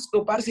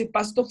 Pasto, parce,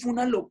 Pasto fue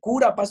una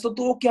locura. Pasto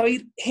tuvo que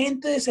haber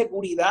gente de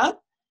seguridad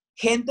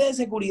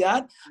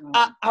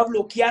a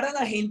bloquear a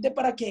la gente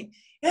para que,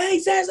 ¡hey,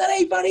 César,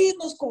 hey, Farid!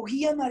 Nos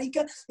cogían,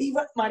 marica.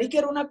 Marica,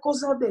 era una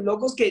cosa de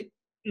locos que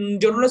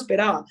yo no lo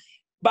esperaba.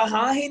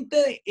 Bajaba gente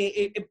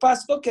de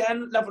Pasto, que era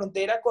en la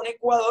frontera con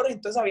Ecuador,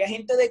 entonces había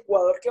gente de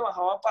Ecuador que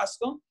bajaba a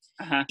Pasto.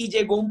 Ajá. Y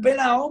llegó un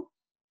pelado,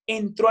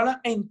 entró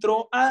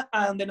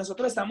a donde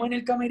nosotros estamos en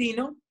el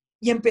camerino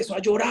y empezó a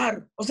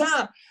llorar. O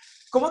sea,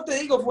 ¿cómo te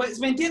digo?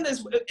 ¿Me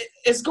entiendes?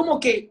 Es como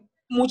que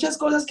muchas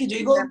cosas que yo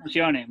digo,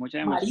 muchas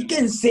emociones. Marica,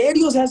 ¿en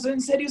serio? O sea, ¿eso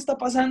en serio está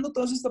pasando?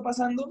 ¿Todo eso está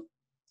pasando?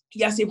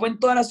 Y así fue en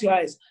todas las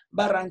ciudades.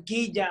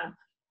 Barranquilla,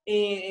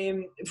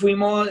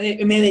 fuimos,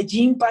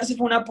 Medellín, parce,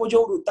 fue un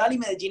apoyo brutal y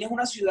Medellín es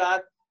una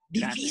ciudad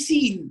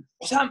difícil.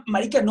 O sea,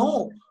 marica,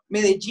 no.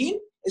 Medellín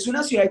es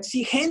una ciudad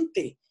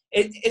exigente.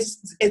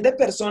 Es de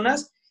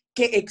personas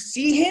que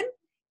exigen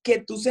que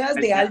tú seas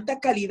de alta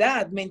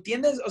calidad, ¿me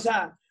entiendes? O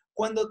sea,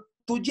 cuando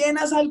tú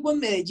llenas algo en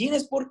Medellín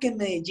es porque en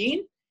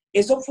Medellín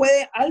eso fue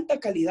de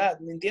alta calidad,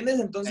 ¿me entiendes?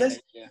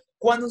 Entonces,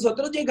 cuando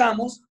nosotros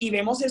llegamos y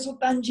vemos eso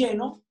tan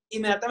lleno,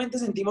 inmediatamente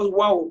sentimos,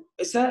 wow,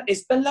 esta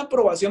es la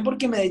aprobación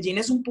porque Medellín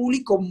es un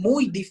público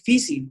muy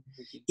difícil.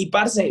 Y,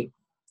 parce,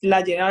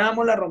 la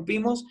llenamos, la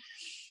rompimos.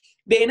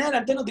 De ahí en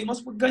adelante nos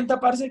dimos cuenta,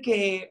 parce,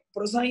 que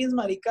ProScience,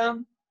 marica,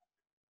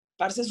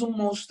 parce, es un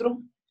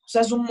monstruo. O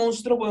sea, es un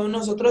monstruo, bueno,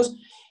 nosotros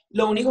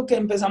lo único que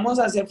empezamos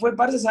a hacer fue,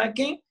 parce, ¿sabe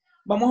qué?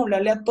 Vamos a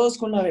hablarle a todos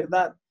con la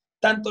verdad.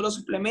 Tanto los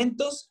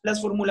suplementos,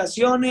 las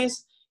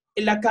formulaciones,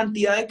 la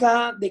cantidad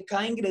de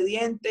cada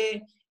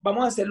ingrediente,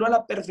 vamos a hacerlo a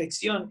la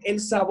perfección. El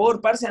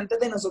sabor, parce, antes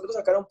de nosotros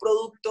sacar un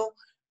producto,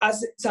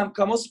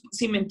 sacamos,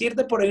 sin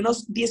mentirte, por ahí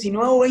unos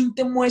 19 o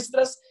 20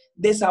 muestras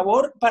de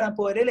sabor para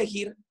poder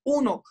elegir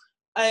uno.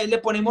 Le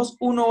ponemos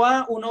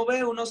 1A,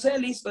 1B, 1C,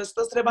 listo,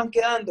 estos 3 van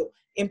quedando.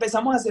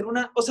 Empezamos a hacer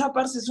o sea,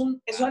 parce,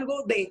 es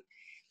algo de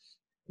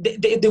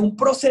de un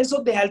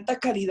proceso de alta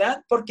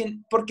calidad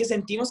porque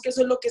sentimos que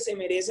eso es lo que se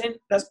merecen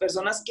las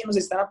personas que nos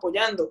están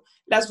apoyando.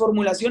 Las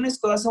formulaciones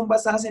todas son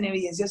basadas en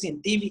evidencia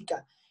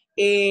científica.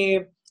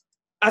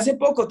 Hace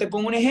poco, te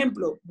pongo un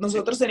ejemplo,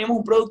 nosotros tenemos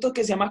un producto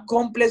que se llama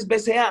Complex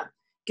BCA,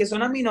 que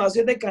son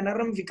aminoácidos de cadena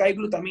ramificada y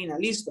glutamina,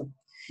 listo.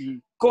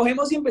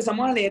 Cogemos y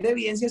empezamos a leer de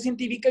evidencia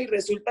científica y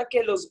resulta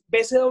que los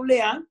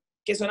BCAA,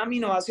 que son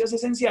aminoácidos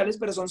esenciales,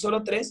 pero son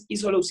solo 3,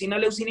 isoleucina,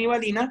 leucina y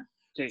valina,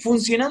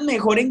 funcionan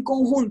mejor en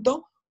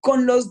conjunto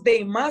con los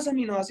demás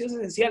aminoácidos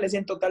esenciales.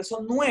 En total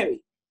son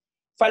 9.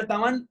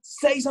 Faltaban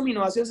 6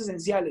 aminoácidos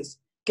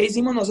esenciales. ¿Qué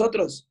hicimos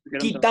nosotros?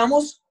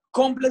 Quitamos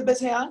Complex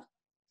BCA,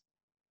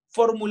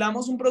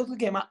 formulamos un producto que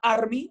se llama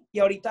ARMI, y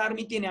ahorita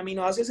ARMI tiene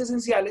aminoácidos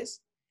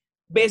esenciales,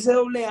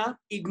 BCAA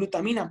y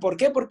glutamina. ¿Por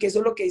qué? Porque eso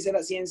es lo que dice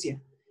la ciencia.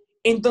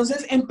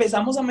 Entonces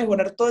empezamos a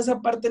mejorar toda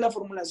esa parte de las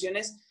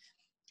formulaciones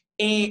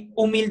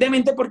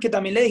humildemente, porque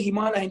también le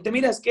dijimos a la gente,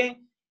 mira, es que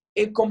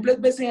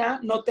Complex BCA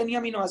no tenía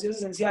aminoácidos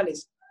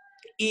esenciales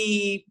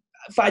y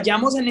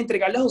fallamos en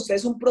entregarles a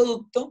ustedes un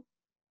producto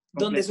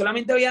donde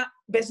solamente había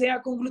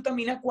BCA con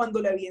glutamina, cuando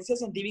la evidencia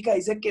científica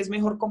dice que es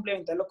mejor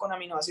complementarlo con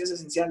aminoácidos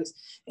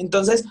esenciales.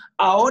 Entonces,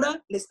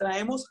 ahora les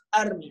traemos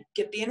ARMI,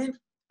 que tienen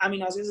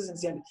aminoácidos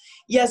esenciales.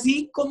 Y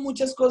así con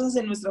muchas cosas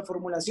en nuestra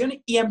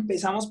formulación, y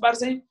empezamos,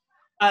 parce,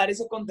 a dar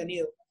ese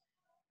contenido.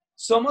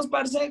 Somos,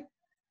 parce,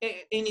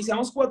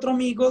 iniciamos 4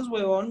 amigos,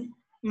 huevón,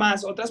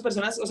 más otras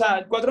personas. O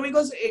sea, 4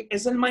 amigos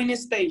es el main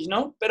stage,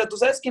 ¿no? Pero tú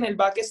sabes que en el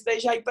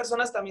backstage hay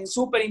personas también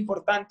súper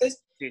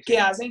importantes que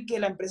hacen que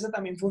la empresa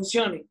también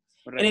funcione.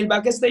 Correcto. En el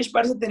backstage,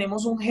 parce,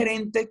 tenemos un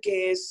gerente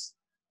que es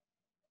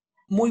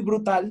muy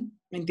brutal,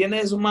 ¿me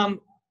entiendes?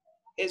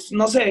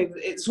 No sé,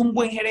 es un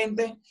buen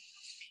gerente.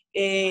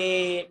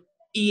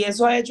 Y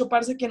eso ha hecho,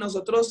 parce, que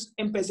nosotros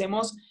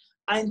empecemos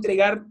a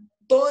entregar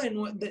todo de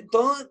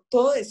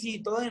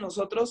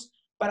nosotros,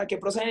 para que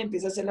ProSign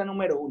empiece a ser la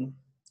número 1.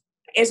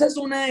 Esa es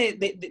una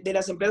de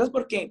las empresas,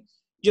 porque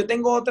yo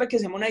tengo otra que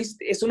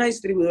es una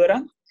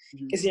distribuidora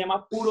que se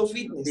llama Puro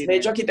Fitness. De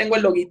hecho, aquí tengo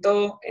el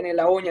loguito en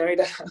la uña,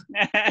 mira.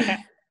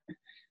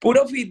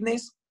 Puro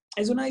Fitness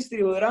es una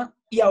distribuidora,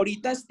 y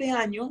ahorita este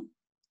año,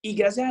 y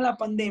gracias a la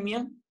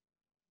pandemia,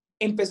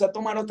 empezó a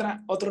tomar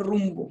otro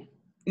rumbo.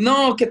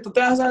 No, que tú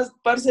te vas a,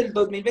 parce, el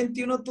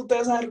 2021 tú te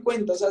vas a dar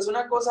cuenta. O sea, es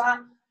una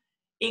cosa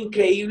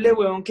increíble,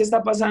 weón, que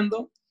está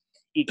pasando.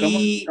 ¿Y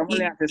cómo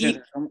le haces,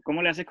 César?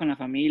 ¿Cómo le haces con la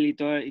familia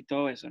y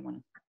todo eso,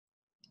 hermano?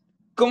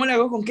 ¿Cómo le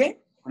hago con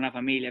qué? Con la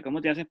familia. ¿Cómo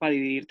te haces para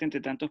dividirte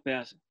entre tantos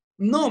pedazos?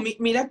 No,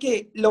 mira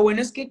que lo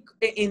bueno es que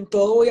en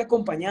todo voy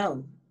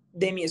acompañado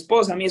de mi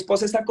esposa. Mi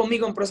esposa está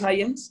conmigo en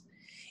ProScience,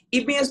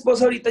 y mi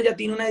esposa ahorita ya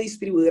tiene una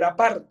distribuidora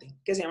aparte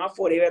que se llama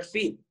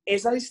TheFIt.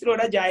 Esa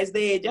distribuidora ya es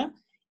de ella,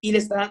 y le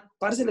está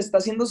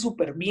haciendo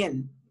súper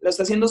bien. Lo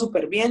está haciendo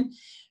súper bien.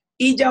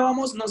 Y ya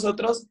vamos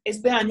nosotros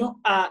este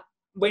año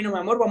bueno, mi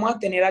amor, vamos a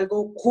tener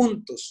algo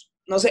juntos.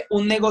 No sé,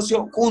 un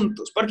negocio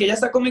juntos. Porque ella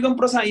está conmigo en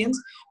ProScience,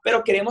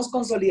 pero queremos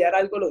consolidar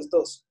algo los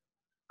dos.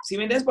 ¿Sí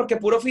me entiendes? Porque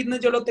Puro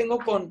Fitness yo lo tengo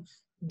con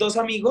 2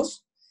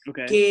 amigos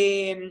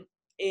que,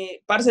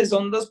 parce,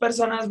 son 2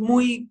 personas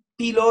muy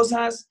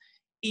pilosas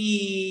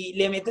y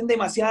le meten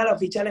demasiada la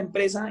ficha a la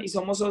empresa, y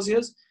somos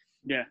socios.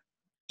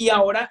 Y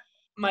ahora,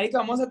 marica,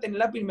 vamos a tener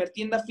la primera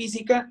tienda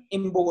física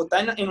en Bogotá,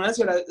 en una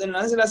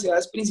de las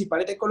ciudades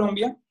principales de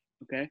Colombia.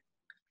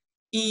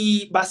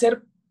 Y va a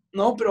ser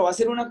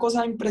una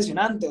cosa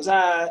impresionante. O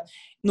sea,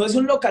 no es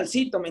un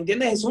localcito, ¿me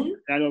entiendes? Es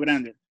algo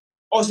grande.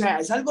 O sea,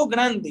 es algo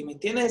grande, ¿me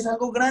entiendes? Es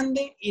algo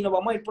grande, y nos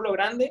vamos a ir por lo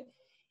grande.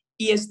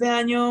 Y este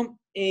año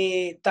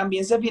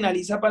también se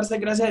finaliza, parce,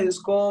 gracias a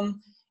Dios, con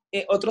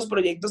otros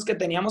proyectos que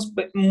teníamos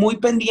muy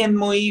pendientes,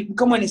 muy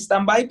como en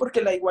stand-by,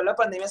 porque igual la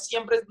pandemia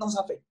siempre nos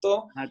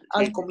afectó.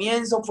 Al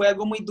comienzo fue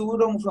algo muy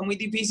duro, fue muy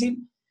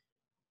difícil,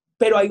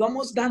 pero ahí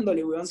vamos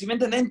dándole, weón, ¿sí me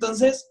entiendes?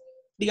 Entonces,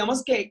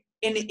 digamos que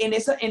en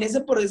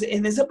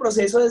ese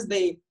proceso,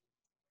 desde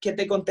que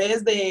te conté,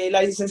 desde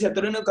la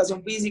licenciatura en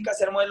educación física,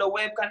 hacer modelo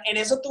webcam, en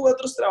eso tuve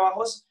otros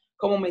trabajos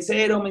como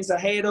mesero,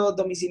 mensajero,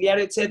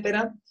 domiciliario,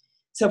 etcétera.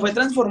 Se fue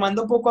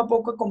transformando poco a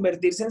poco a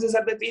convertirse en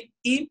Cesar TheFIt,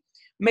 y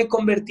me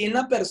convertí en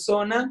la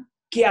persona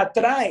que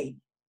atrae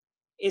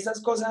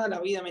esas cosas a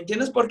la vida, ¿me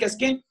entiendes? Porque es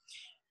que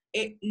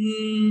el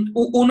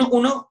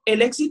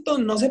éxito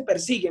no se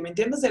persigue, ¿me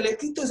entiendes? El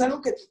éxito es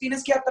algo que tú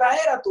tienes que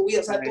atraer a tu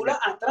vida. O sea, tú la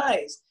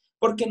atraes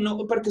porque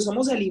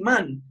somos el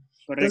imán.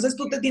 Correcto. Entonces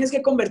tú te tienes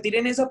que convertir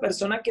en esa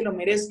persona que lo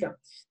merezca.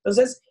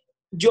 Entonces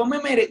yo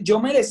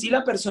merecí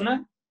la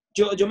persona,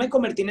 yo me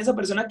convertí en esa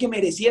persona que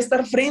merecía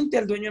estar frente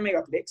al dueño de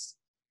Megaplex.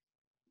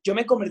 Yo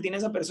me convertí en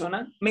esa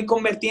persona, me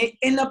convertí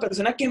en la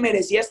persona que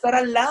merecía estar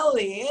al lado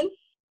de él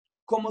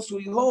como su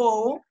hijo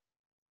bobo,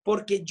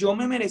 porque yo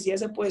me merecía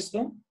ese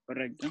puesto.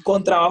 Correcto.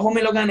 Con trabajo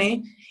me lo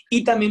gané,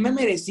 y también me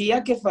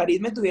merecía que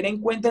Farid me tuviera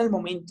en cuenta en el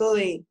momento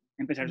de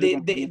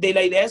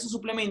la idea de sus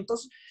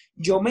suplementos.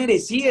 Yo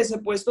merecí ese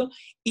puesto,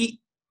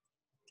 y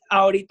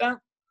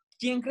ahorita,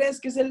 ¿quién crees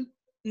que es el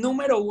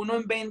número 1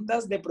 en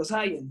ventas de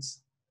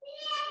ProScience?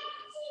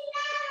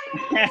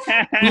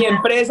 Mi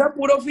empresa,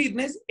 Puro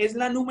Fitness, es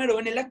la número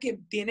uno, es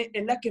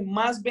la que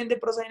más vende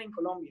ProScience en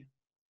Colombia.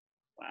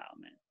 Wow,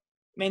 man.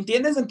 ¿Me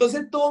entiendes?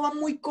 Entonces todo va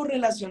muy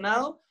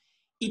correlacionado,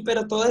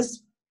 pero todo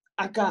es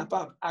acá,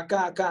 pap,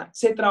 acá, acá.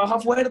 Se trabaja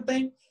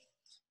fuerte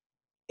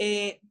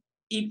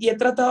y he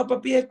tratado,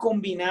 papi, de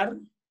combinar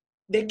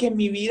de que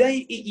mi vida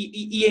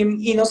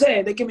y no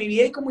sé, de que mi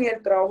vida y como y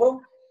el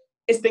trabajo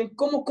estén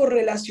como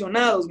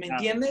correlacionados, ¿me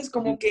entiendes?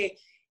 Como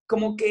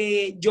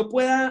que yo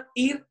pueda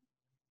ir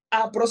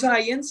a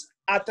ProScience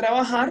a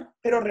trabajar,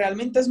 pero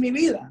realmente es mi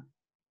vida.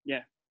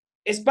 Yeah.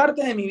 Es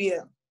parte de mi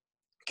vida.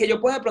 Que yo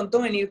pueda de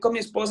pronto venir con mi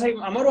esposa y,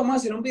 amor, vamos a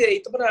hacer un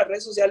videito para las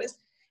redes sociales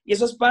y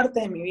eso es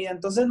parte de mi vida.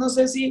 Entonces, no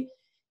sé si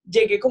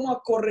llegué como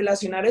a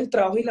correlacionar el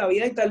trabajo y la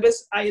vida y tal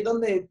vez ahí es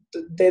donde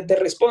te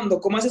respondo.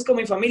 ¿Cómo haces con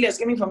mi familia? Es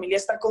que mi familia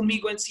está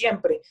conmigo en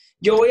siempre.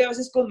 Yo voy a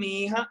veces con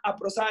mi hija a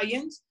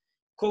ProScience,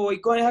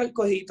 voy con el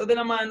cojito de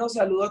la mano,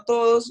 saludo a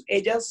todos,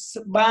 ella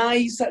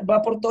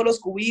va por todos los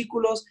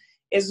cubículos,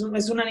 es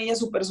una niña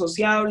súper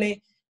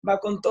sociable, va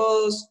con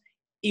todos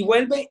y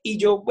vuelve y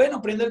yo,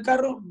 bueno, prendo el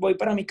carro, voy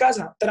para mi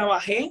casa.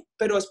 Trabajé,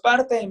 pero es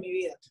parte de mi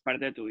vida. Es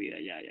parte de tu vida,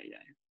 ya.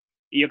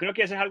 Y yo creo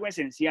que eso es algo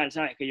esencial,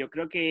 ¿sabes? Que yo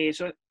creo que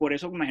eso, por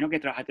eso me imagino que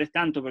trabajaste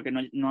tanto, porque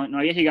no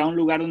habías llegado a un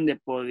lugar donde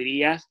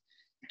podrías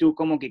tú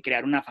como que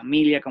crear una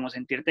familia, como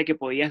sentirte que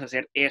podías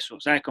hacer eso,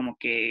 ¿sabes? Como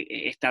que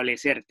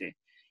establecerte.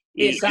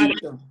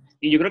 Exacto.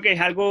 Y yo creo que es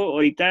algo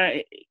ahorita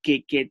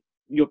que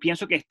yo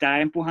pienso que está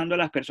empujando a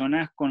las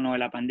personas con lo de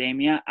la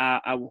pandemia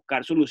a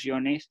buscar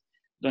soluciones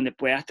donde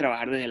puedas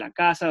trabajar desde la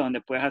casa, donde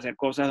puedas hacer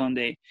cosas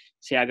donde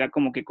se haga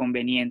como que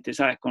conveniente,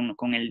 ¿sabes?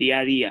 Con el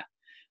día a día.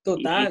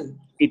 Total.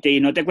 Y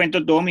no te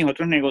cuento todos mis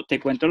otros negocios, te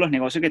cuento los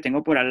negocios que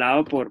tengo por al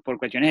lado por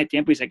cuestiones de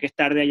tiempo y sé que es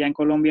tarde allá en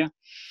Colombia.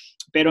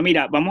 Pero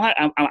mira, vamos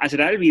a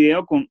cerrar el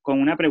video con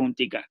una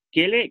preguntita.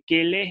 ¿Qué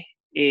le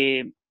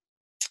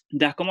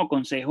das como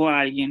consejo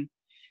a alguien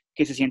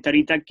que se sienta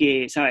ahorita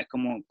que, sabes,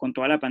 como con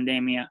toda la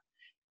pandemia,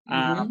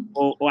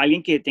 o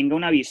alguien que tenga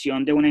una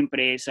visión de una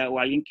empresa, o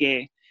alguien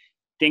que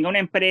tenga una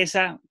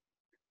empresa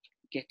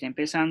que esté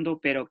empezando,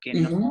 pero que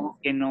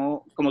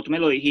no, como tú me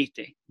lo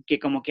dijiste, que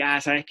como que,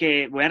 sabes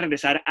que voy a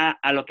regresar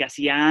a lo que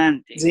hacía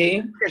antes.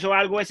 Sí. Eso es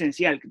algo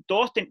esencial.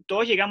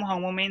 Todos llegamos a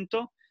un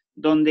momento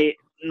donde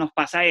nos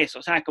pasa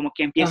eso, ¿sabes? Como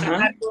que empiezas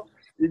algo,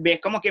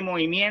 ves como que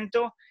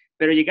movimiento,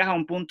 pero llegas a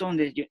un punto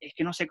donde es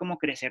que no sé cómo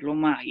crecerlo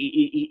más.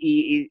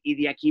 Y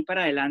de aquí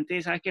para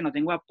adelante, ¿sabes? Que no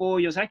tengo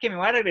apoyo, ¿sabes? Que me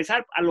voy a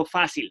regresar a lo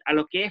fácil, a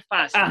lo que es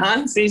fácil.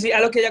 Ajá, sí, a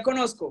lo que ya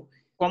conozco.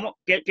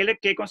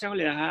 ¿Qué consejo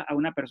le das a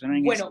una persona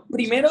en eso? Bueno,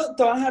 primero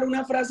te voy a dejar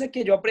una frase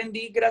que yo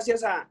aprendí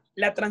gracias a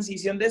la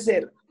transición de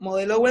ser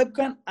modelo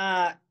webcam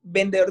a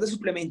vendedor de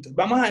suplementos.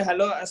 Vamos a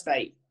dejarlo hasta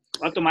ahí.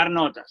 Voy a tomar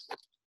notas.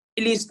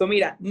 Y listo,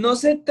 mira, no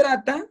se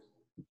trata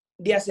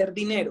de hacer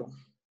dinero.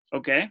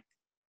 Ok.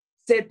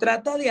 Se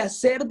trata de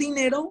hacer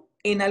dinero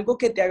en algo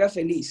que te haga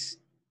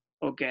feliz.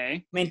 Ok.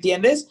 ¿Me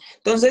entiendes?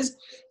 Entonces,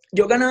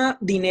 yo ganaba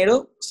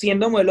dinero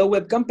siendo modelo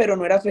webcam, pero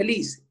no era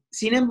feliz.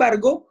 Sin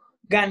embargo,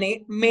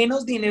 gané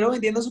menos dinero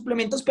vendiendo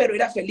suplementos, pero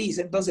era feliz.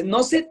 Entonces,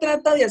 no se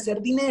trata de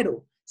hacer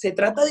dinero, se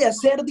trata de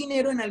hacer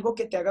dinero en algo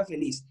que te haga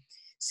feliz.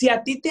 Si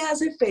a ti te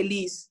hace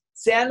feliz,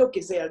 sea lo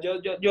que sea,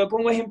 yo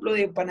pongo ejemplo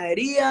de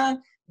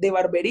panadería, de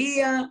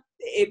barbería,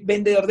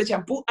 vendedor de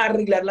champú,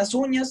 arreglar las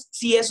uñas.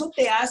 Si eso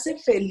te hace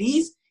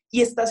feliz y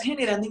estás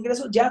generando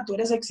ingresos, ya tú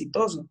eres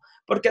exitoso.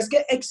 Porque es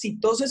que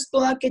exitoso es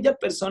toda aquella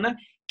persona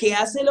que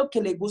hace lo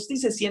que le gusta y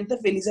se siente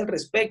feliz al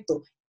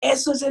respecto.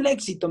 Eso es el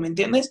éxito, ¿me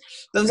entiendes?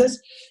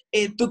 Entonces,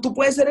 tú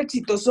puedes ser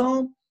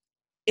exitoso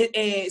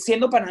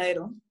siendo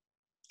panadero,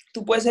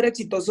 tú puedes ser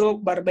exitoso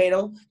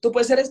barbero, tú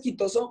puedes ser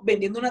exitoso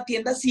vendiendo una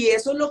tienda si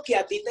eso es lo que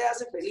a ti te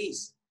hace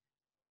feliz,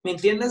 ¿me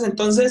entiendes?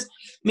 Entonces,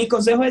 mi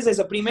consejo es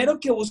eso. Primero,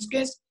 que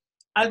busques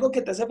algo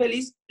que te hace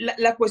feliz.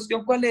 La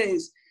cuestión, ¿cuál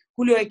es,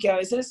 Julio? De que a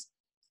veces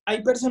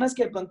hay personas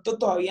que de pronto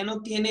todavía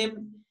no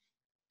tienen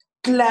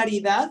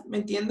claridad, ¿me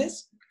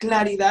entiendes?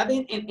 Claridad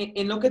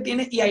en lo que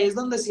tiene, y ahí es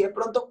donde sí de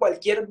pronto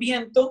cualquier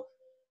viento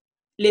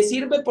le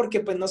sirve porque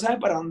pues no sabe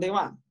para dónde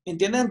va, ¿me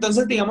entiendes?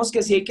 Entonces digamos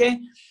que sí hay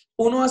que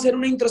uno hacer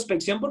una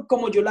introspección por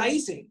como yo la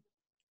hice.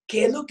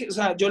 ¿Qué es lo que, o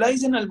sea, yo la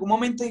hice en algún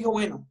momento y dije,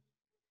 bueno,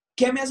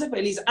 ¿qué me hace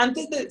feliz?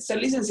 Antes de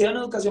ser licenciado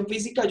en educación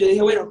física, yo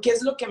dije, bueno, ¿qué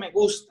es lo que me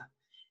gusta?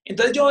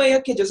 Entonces yo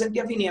veía que yo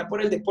sentía afinidad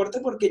por el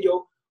deporte porque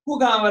yo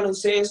jugaba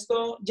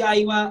baloncesto, ya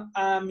iba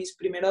a mis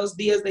primeros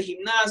días de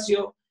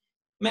gimnasio,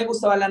 me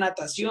gustaba la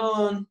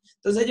natación.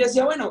 Entonces yo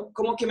decía, bueno,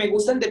 como que me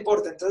gusta el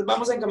deporte, entonces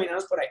vamos a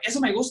encaminarnos por ahí. Eso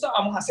me gusta,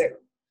 vamos a hacerlo.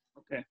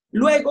 Okay.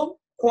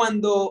 Luego,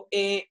 cuando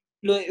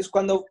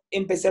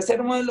empecé a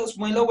hacer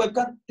modelo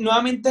webcam,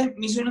 nuevamente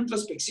me hice una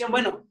introspección.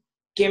 Bueno,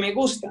 ¿qué me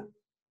gusta?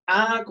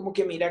 Como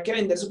que mira que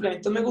vender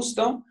suplementos me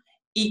gustó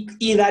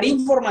y dar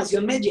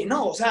información me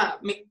llenó. O sea,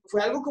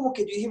 fue algo como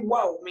que yo dije,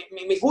 wow,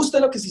 me gusta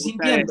lo que estoy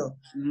sintiendo.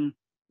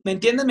 ¿Me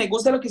entiendes? Me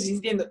gusta lo que estoy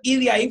sintiendo. Y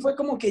de ahí fue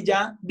como que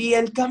ya vi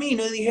el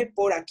camino y dije,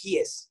 por aquí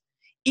es.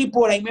 Y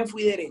por ahí me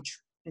fui derecho.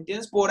 ¿Me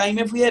entiendes? Por ahí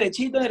me fui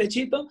derechito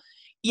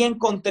y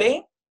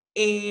encontré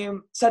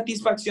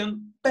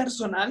satisfacción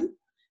personal.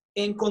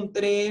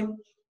 Encontré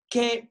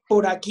que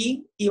por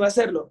aquí iba a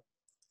hacerlo.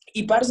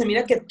 Y parce,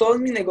 mira que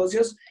todos mis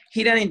negocios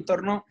giran en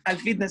torno al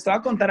fitness. Te voy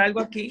a contar algo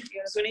aquí.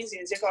 Es una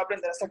incidencia que voy a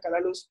prender hasta acá la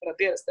luz. Para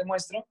ti, te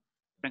muestro.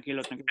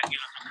 Tranquilo.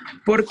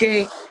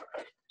 Porque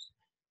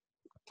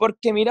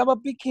mira,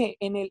 papi, que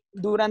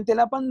durante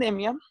la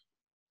pandemia,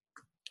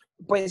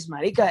 pues,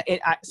 marica,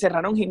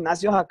 cerraron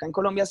gimnasios acá en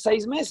Colombia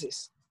 6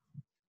 meses.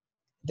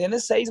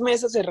 ¿Entiendes? 6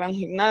 meses cerraron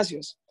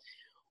gimnasios.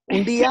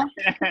 Un día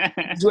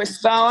yo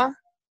estaba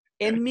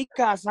en mi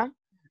casa,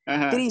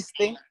 Ajá.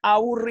 triste,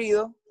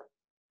 aburrido,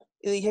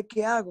 y dije,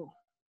 ¿qué hago?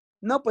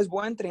 No, pues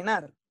voy a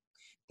entrenar.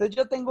 Entonces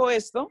yo tengo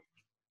esto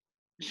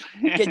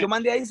que yo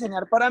mandé a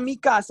diseñar para mi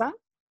casa.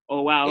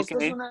 Oh, wow, Esto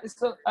ok.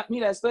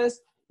 mira, esto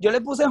es, yo le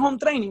puse home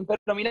training,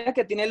 pero mira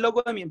que tiene el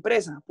logo de mi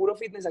empresa, Puro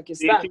Fitness, aquí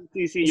está.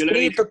 Sí, yo lo he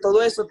visto. Escrito,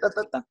 todo eso,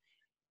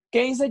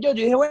 ¿Qué hice yo?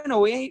 Yo dije, bueno,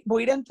 voy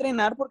a ir a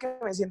entrenar porque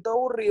me siento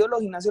aburrido, los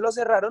gimnasios los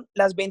cerraron,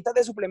 las ventas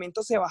de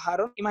suplementos se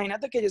bajaron.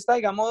 Imagínate que yo estaba,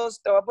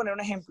 digamos, te voy a poner un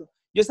ejemplo.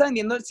 Yo estaba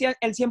vendiendo el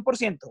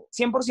 100%.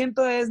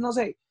 100% es, no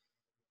sé,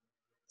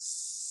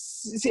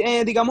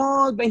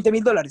 digamos,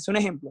 $20,000, un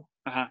ejemplo.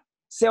 Ajá.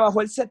 Se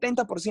bajó el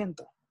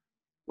 70%.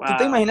 Wow. ¿Tú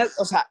te imaginas?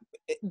 O sea,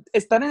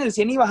 estar en el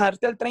 100 y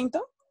bajarte al 30,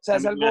 o sea,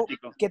 es algo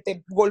que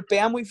te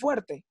golpea muy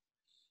fuerte.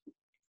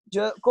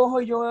 Yo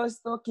veo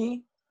esto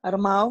aquí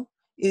armado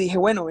y dije,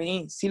 bueno,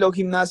 si los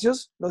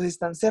gimnasios los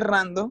están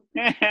cerrando,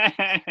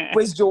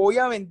 pues yo voy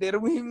a vender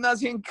un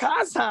gimnasio en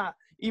casa.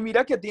 Y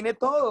mira que tiene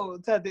todo,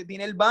 o sea,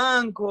 tiene el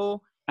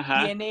banco,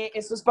 tiene,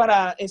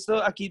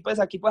 aquí puedes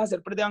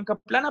hacer press de banca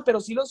plana, pero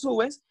si lo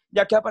subes,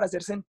 ya queda para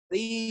hacer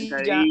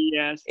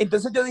sentadillas.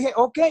 Entonces yo dije,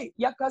 ok,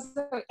 y acá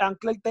se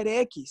ancla el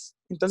TRX.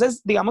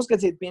 Entonces, digamos que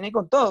se viene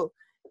con todo.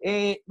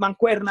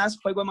 Mancuernas,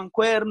 juego de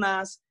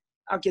mancuernas,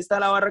 aquí está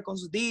la barra con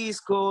sus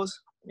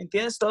discos, ¿me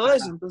entiendes? Todo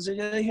eso. Entonces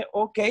yo dije,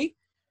 ok,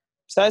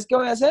 ¿sabes qué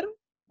voy a hacer?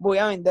 Voy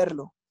a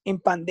venderlo en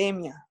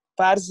pandemia,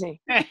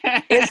 parce.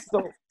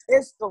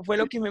 Esto fue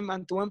lo que me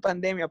mantuvo en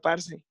pandemia,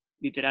 parce.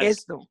 Literal.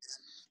 Esto,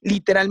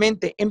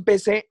 literalmente,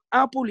 empecé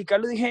a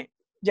publicarlo, dije,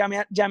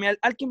 llamé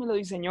al que me lo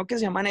diseñó, que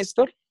se llama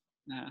Néstor,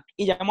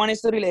 y llamo a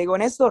Néstor y le digo,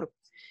 Néstor,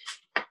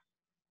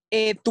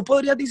 ¿tú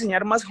podrías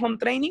diseñar más home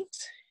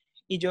trainings?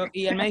 Y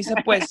él me dice,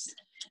 pues,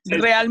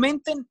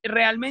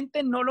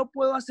 realmente no lo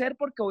puedo hacer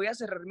porque voy a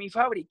cerrar mi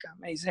fábrica,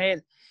 me dice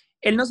él.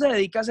 Él no se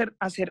dedica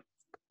a hacer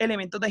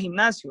elementos de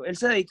gimnasio, él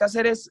se dedica a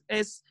hacer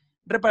es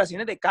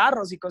reparaciones de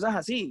carros y cosas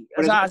así,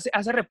 o sea,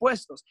 hace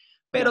repuestos,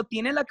 pero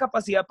tiene la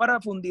capacidad para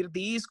fundir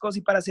discos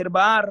y para hacer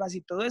barras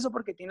y todo eso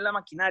porque tiene la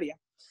maquinaria.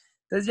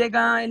 Entonces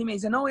llega él y me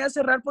dice, no, voy a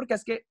cerrar porque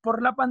es que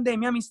por la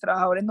pandemia mis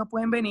trabajadores no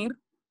pueden venir,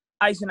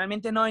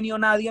 adicionalmente no ha venido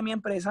nadie a mi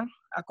empresa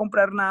a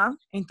comprar nada,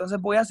 entonces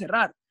voy a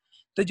cerrar.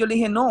 Entonces yo le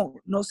dije, no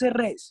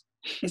cerres,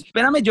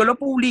 espérame, yo lo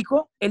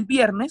publico el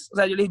viernes, o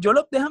sea, yo le dije,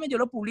 déjame, yo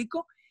lo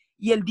publico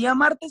y el día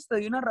martes te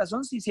doy una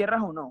razón si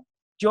cierras o no.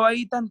 Yo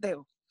ahí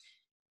tanteo.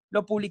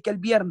 Lo publiqué el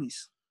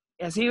viernes.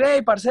 Y así,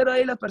 ve, parcero,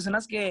 ahí las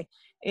personas que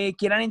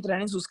quieran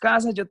entrenar en sus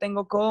casas, yo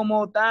tengo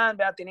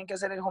tienen que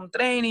hacer el home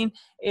training,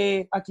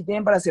 aquí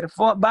tienen para hacer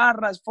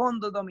barras,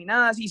 fondos,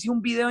 dominadas. Hice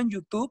un video en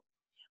YouTube.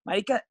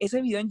 Marica,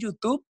 ese video en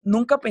YouTube,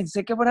 nunca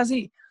pensé que fuera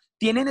así.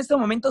 Tiene en este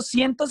momento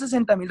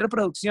 160,000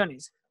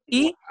 reproducciones.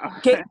 ¿Y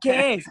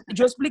qué es?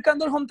 Yo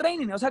explicando el home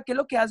training, o sea, ¿qué es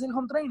lo que hace el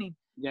home training?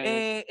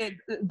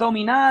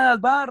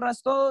 Dominadas,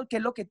 barras, todo, qué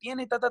es lo que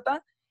tiene,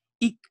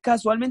 Y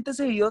casualmente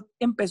ese video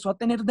empezó a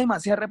tener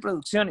demasiadas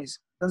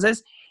reproducciones.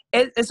 Entonces,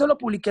 eso lo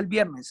publiqué el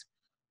viernes.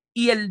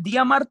 Y el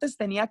día martes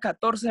tenía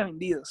 14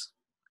 vendidos.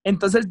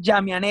 Entonces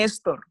llamé a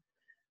Néstor.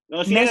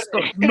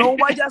 Néstor, no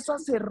vayas a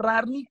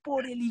cerrar ni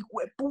por el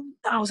hijo de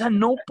puta. O sea,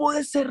 no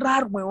puedes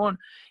cerrar, huevón.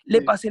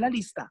 Le pasé la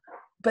lista.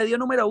 Pedido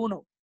número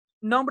 1,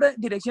 nombre,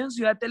 dirección,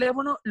 ciudad,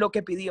 teléfono, lo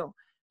que pidió.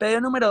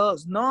 Pedido número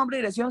 2, nombre,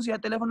 dirección, ciudad,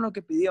 teléfono, lo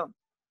que pidió.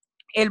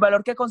 El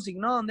valor que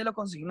consignó, dónde lo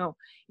consignó.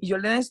 Y yo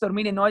le dije, Néstor,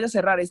 mire, no vaya a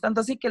cerrar. Es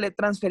tanto así que le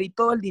transferí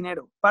todo el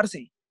dinero.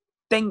 Parce,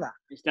 tenga.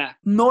 Está.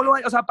 No lo,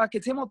 o sea, para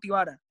que se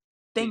motivara.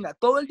 Tenga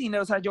todo el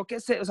dinero. O sea, yo qué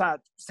sé, o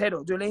sea,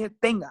 cero. Yo le dije,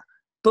 tenga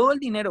todo el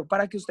dinero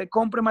para que usted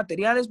compre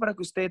materiales, para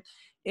que usted,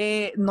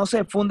 no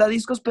sé, funda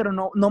discos, pero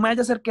no me vaya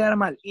a hacer quedar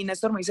mal. Y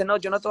Néstor me dice, no,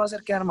 yo no te voy a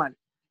hacer quedar mal.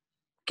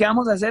 ¿Qué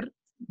vamos a hacer?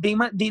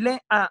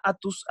 Dile a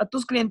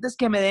tus clientes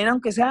que me den,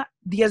 aunque sea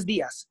 10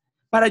 días,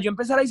 para yo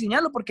empezar a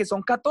diseñarlo, porque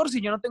son 14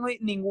 y yo no tengo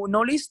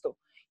ninguno listo.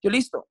 Yo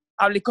listo.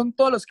 Hablé con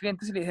todos los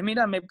clientes y le dije,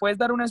 mira, ¿me puedes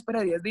dar una espera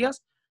de 10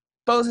 días?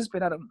 Todos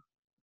esperaron.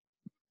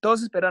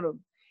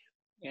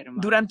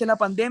 Hermano. Durante la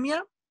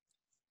pandemia,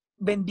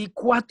 vendí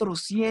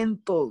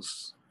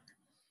 400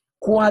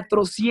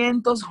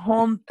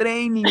 home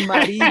training,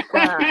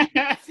 marica.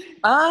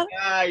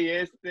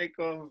 Ay,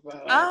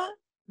 compa.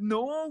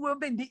 No, güey,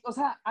 vendí, o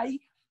sea,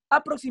 hay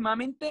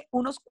aproximadamente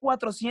unos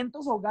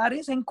 400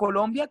 hogares en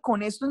Colombia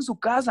con esto en su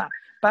casa.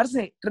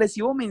 Parce,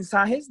 recibo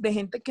mensajes de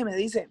gente que me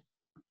dice,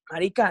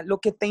 marica, lo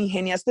que te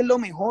ingeniaste es lo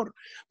mejor,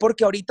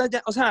 porque ahorita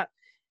ya, o sea,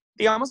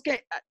 digamos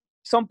que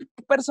son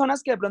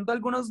personas que de pronto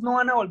algunos no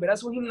van a volver a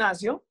su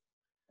gimnasio,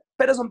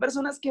 pero son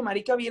personas que,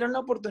 marica, vieron la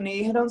oportunidad y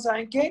dijeron,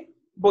 ¿saben qué?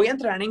 voy a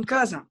entrenar en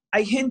casa.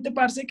 Hay gente,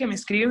 parce, que me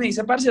escribe y me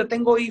dice, parce, yo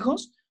tengo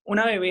hijos,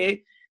 una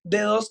bebé de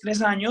 2,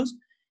 3 años,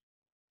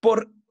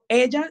 por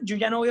ella yo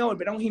ya no voy a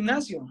volver a un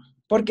gimnasio,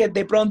 porque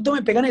de pronto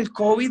me pegan el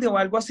COVID o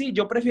algo así,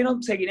 yo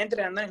prefiero seguir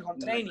entrenando en el home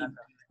training,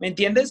 ¿me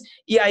entiendes?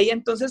 Y ahí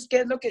entonces, ¿qué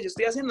es lo que yo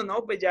estoy haciendo?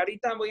 No, pues ya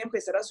ahorita voy a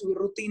empezar a subir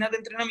rutinas de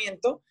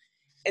entrenamiento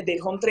del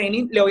home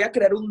training, le voy a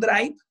crear un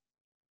drive,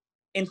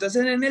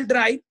 entonces en el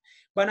drive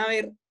van a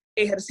ver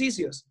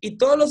ejercicios y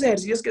todos los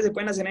ejercicios que se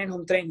pueden hacer en el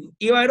home training.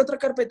 Y va a haber otra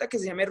carpeta que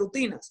se llame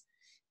rutinas,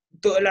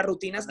 todas las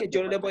rutinas que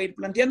yo les voy a ir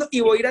planteando y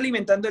voy a ir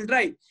alimentando el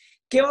drive.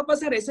 ¿Qué va a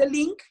pasar? Ese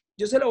link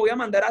yo se lo voy a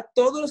mandar a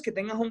todos los que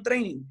tengan home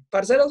training.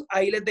 Parceros,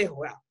 ahí les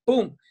dejo.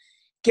 ¡Pum!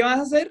 ¿Qué vas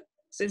a hacer?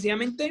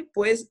 Sencillamente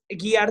puedes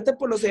guiarte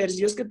por los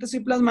ejercicios que te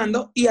estoy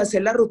plasmando y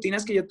hacer las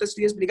rutinas que yo te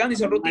estoy explicando. Y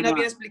son rutinas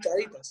bien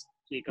explicaditas.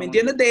 ¿Me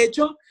entiendes? De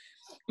hecho,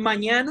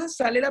 mañana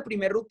sale la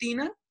primera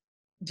rutina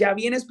ya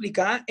bien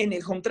explicada en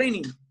el home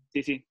training.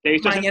 Sí, sí. Te he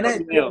visto mañana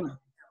de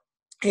pierna.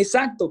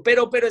 Exacto.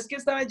 Pero es que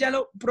esta vez ya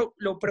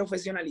lo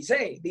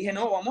profesionalicé. Dije,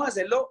 no, vamos a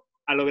hacerlo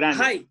a lo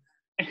grande. High,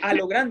 a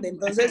lo grande.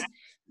 Entonces,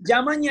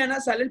 ya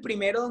mañana sale el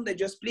primero donde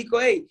yo explico,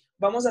 hey,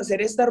 vamos a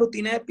hacer esta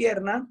rutina de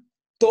pierna,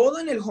 todo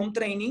en el home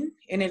training,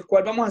 en el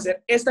cual vamos a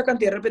hacer esta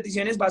cantidad de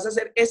repeticiones, vas a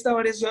hacer esta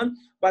variación,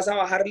 vas a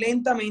bajar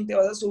lentamente,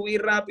 vas a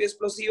subir rápido,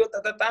 explosivo,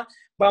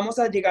 vamos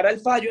a llegar al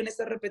fallo en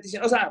esta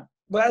repetición. O sea,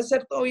 voy a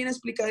hacer todo bien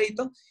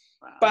explicadito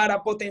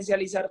para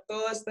potencializar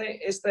todo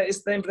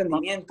este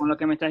emprendimiento. Con lo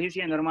que me estás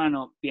diciendo,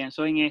 hermano,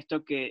 pienso en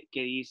esto que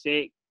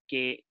dice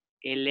que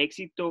el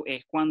éxito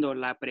es cuando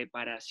la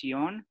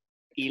preparación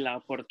y la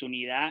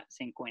oportunidad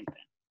se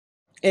encuentran.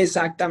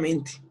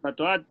 Exactamente. O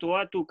sea,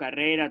 toda tu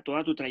carrera,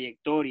 toda tu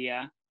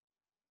trayectoria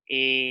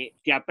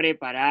te ha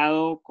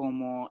preparado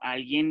como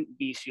alguien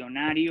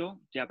visionario,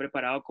 te ha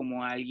preparado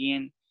como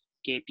alguien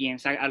que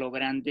piensa a lo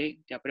grande,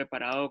 te ha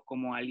preparado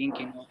como alguien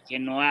que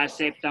no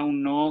acepta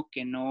un no,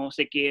 que no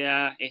se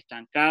queda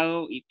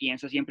estancado y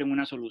piensa siempre en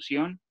una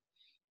solución.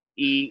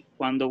 Y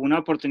cuando una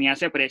oportunidad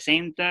se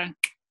presenta,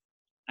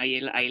 ahí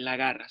la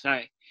agarra,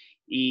 ¿sabes?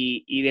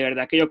 Y de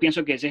verdad que yo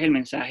pienso que ese es el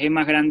mensaje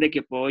más grande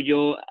que puedo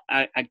yo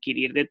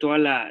adquirir de toda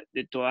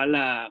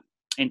la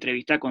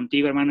entrevista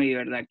contigo, hermano, y de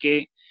verdad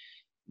que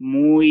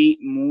muy,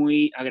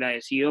 muy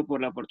agradecido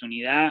por la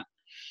oportunad.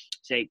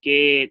 Sé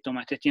que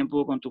tomaste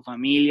tiempo con tu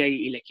familia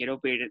y les quiero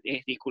pedir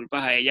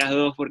disculpas a ellas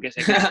dos porque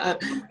sé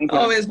que...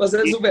 No, mi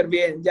esposa es súper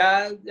bien.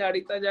 Ya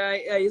ahorita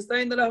ahí está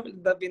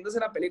viéndose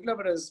la película,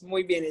 pero es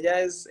muy bien.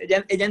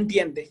 Ella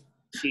entiende.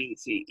 Sí,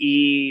 sí.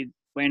 Y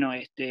bueno,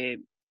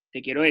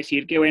 te quiero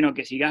decir que, bueno,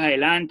 que sigas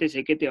adelante.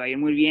 Sé que te va a ir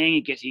muy bien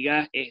y que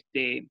sigas,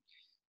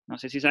 no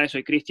sé si sabes,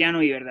 soy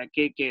cristiano y de verdad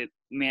que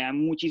me da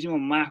muchísimo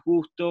más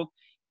gusto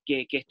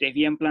que estés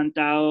bien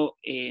plantado,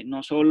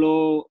 no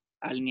solo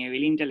al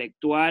nivel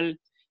intelectual,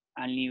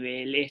 al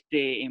nivel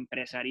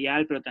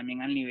empresarial, pero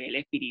también al nivel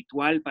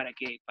espiritual para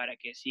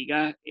que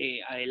sigas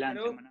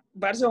adelante, hermano.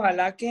 Barça,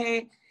 ojalá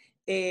que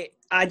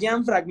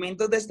hayan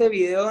fragmentos de este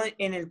video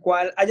en el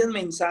cual hayan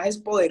mensajes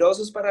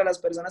poderosos para las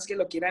personas que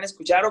lo quieran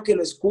escuchar o que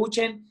lo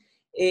escuchen.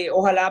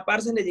 Ojalá,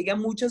 parce, le llegue a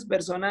muchas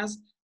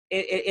personas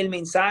el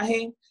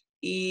mensaje.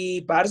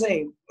 Y,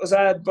 parce, o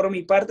sea, por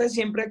mi parte,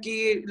 siempre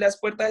aquí las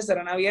puertas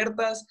estarán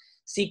abiertas.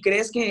 Si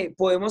crees que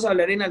podemos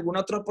hablar en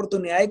alguna otra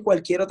oportunidad de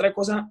cualquier otra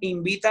cosa,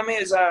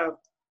 invítame. O sea,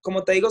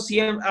 como te digo,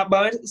 va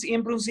a haber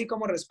siempre un sí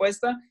como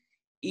respuesta.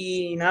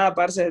 Y nada,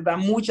 parce, da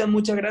muchas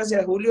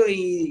gracias, Julio,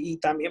 y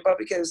también,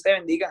 papi, que Dios te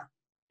bendiga.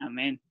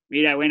 Amén.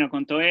 Mira, bueno,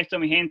 con todo esto,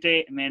 mi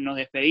gente, nos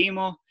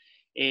despedimos.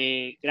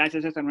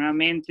 Gracias hasta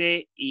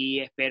nuevamente y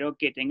espero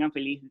que tengan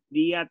feliz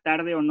día,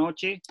 tarde o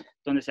noche,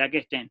 donde sea que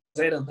estén.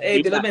 Dios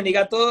los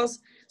bendiga a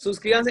todos.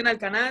 Suscríbanse al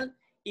canal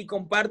y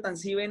compartan.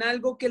 Si ven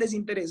algo que les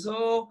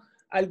interesó,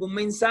 algún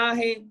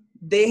mensaje,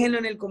 déjenlo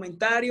en el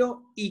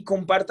comentario y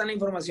compartan la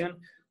información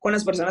con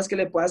las personas que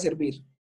les pueda servir.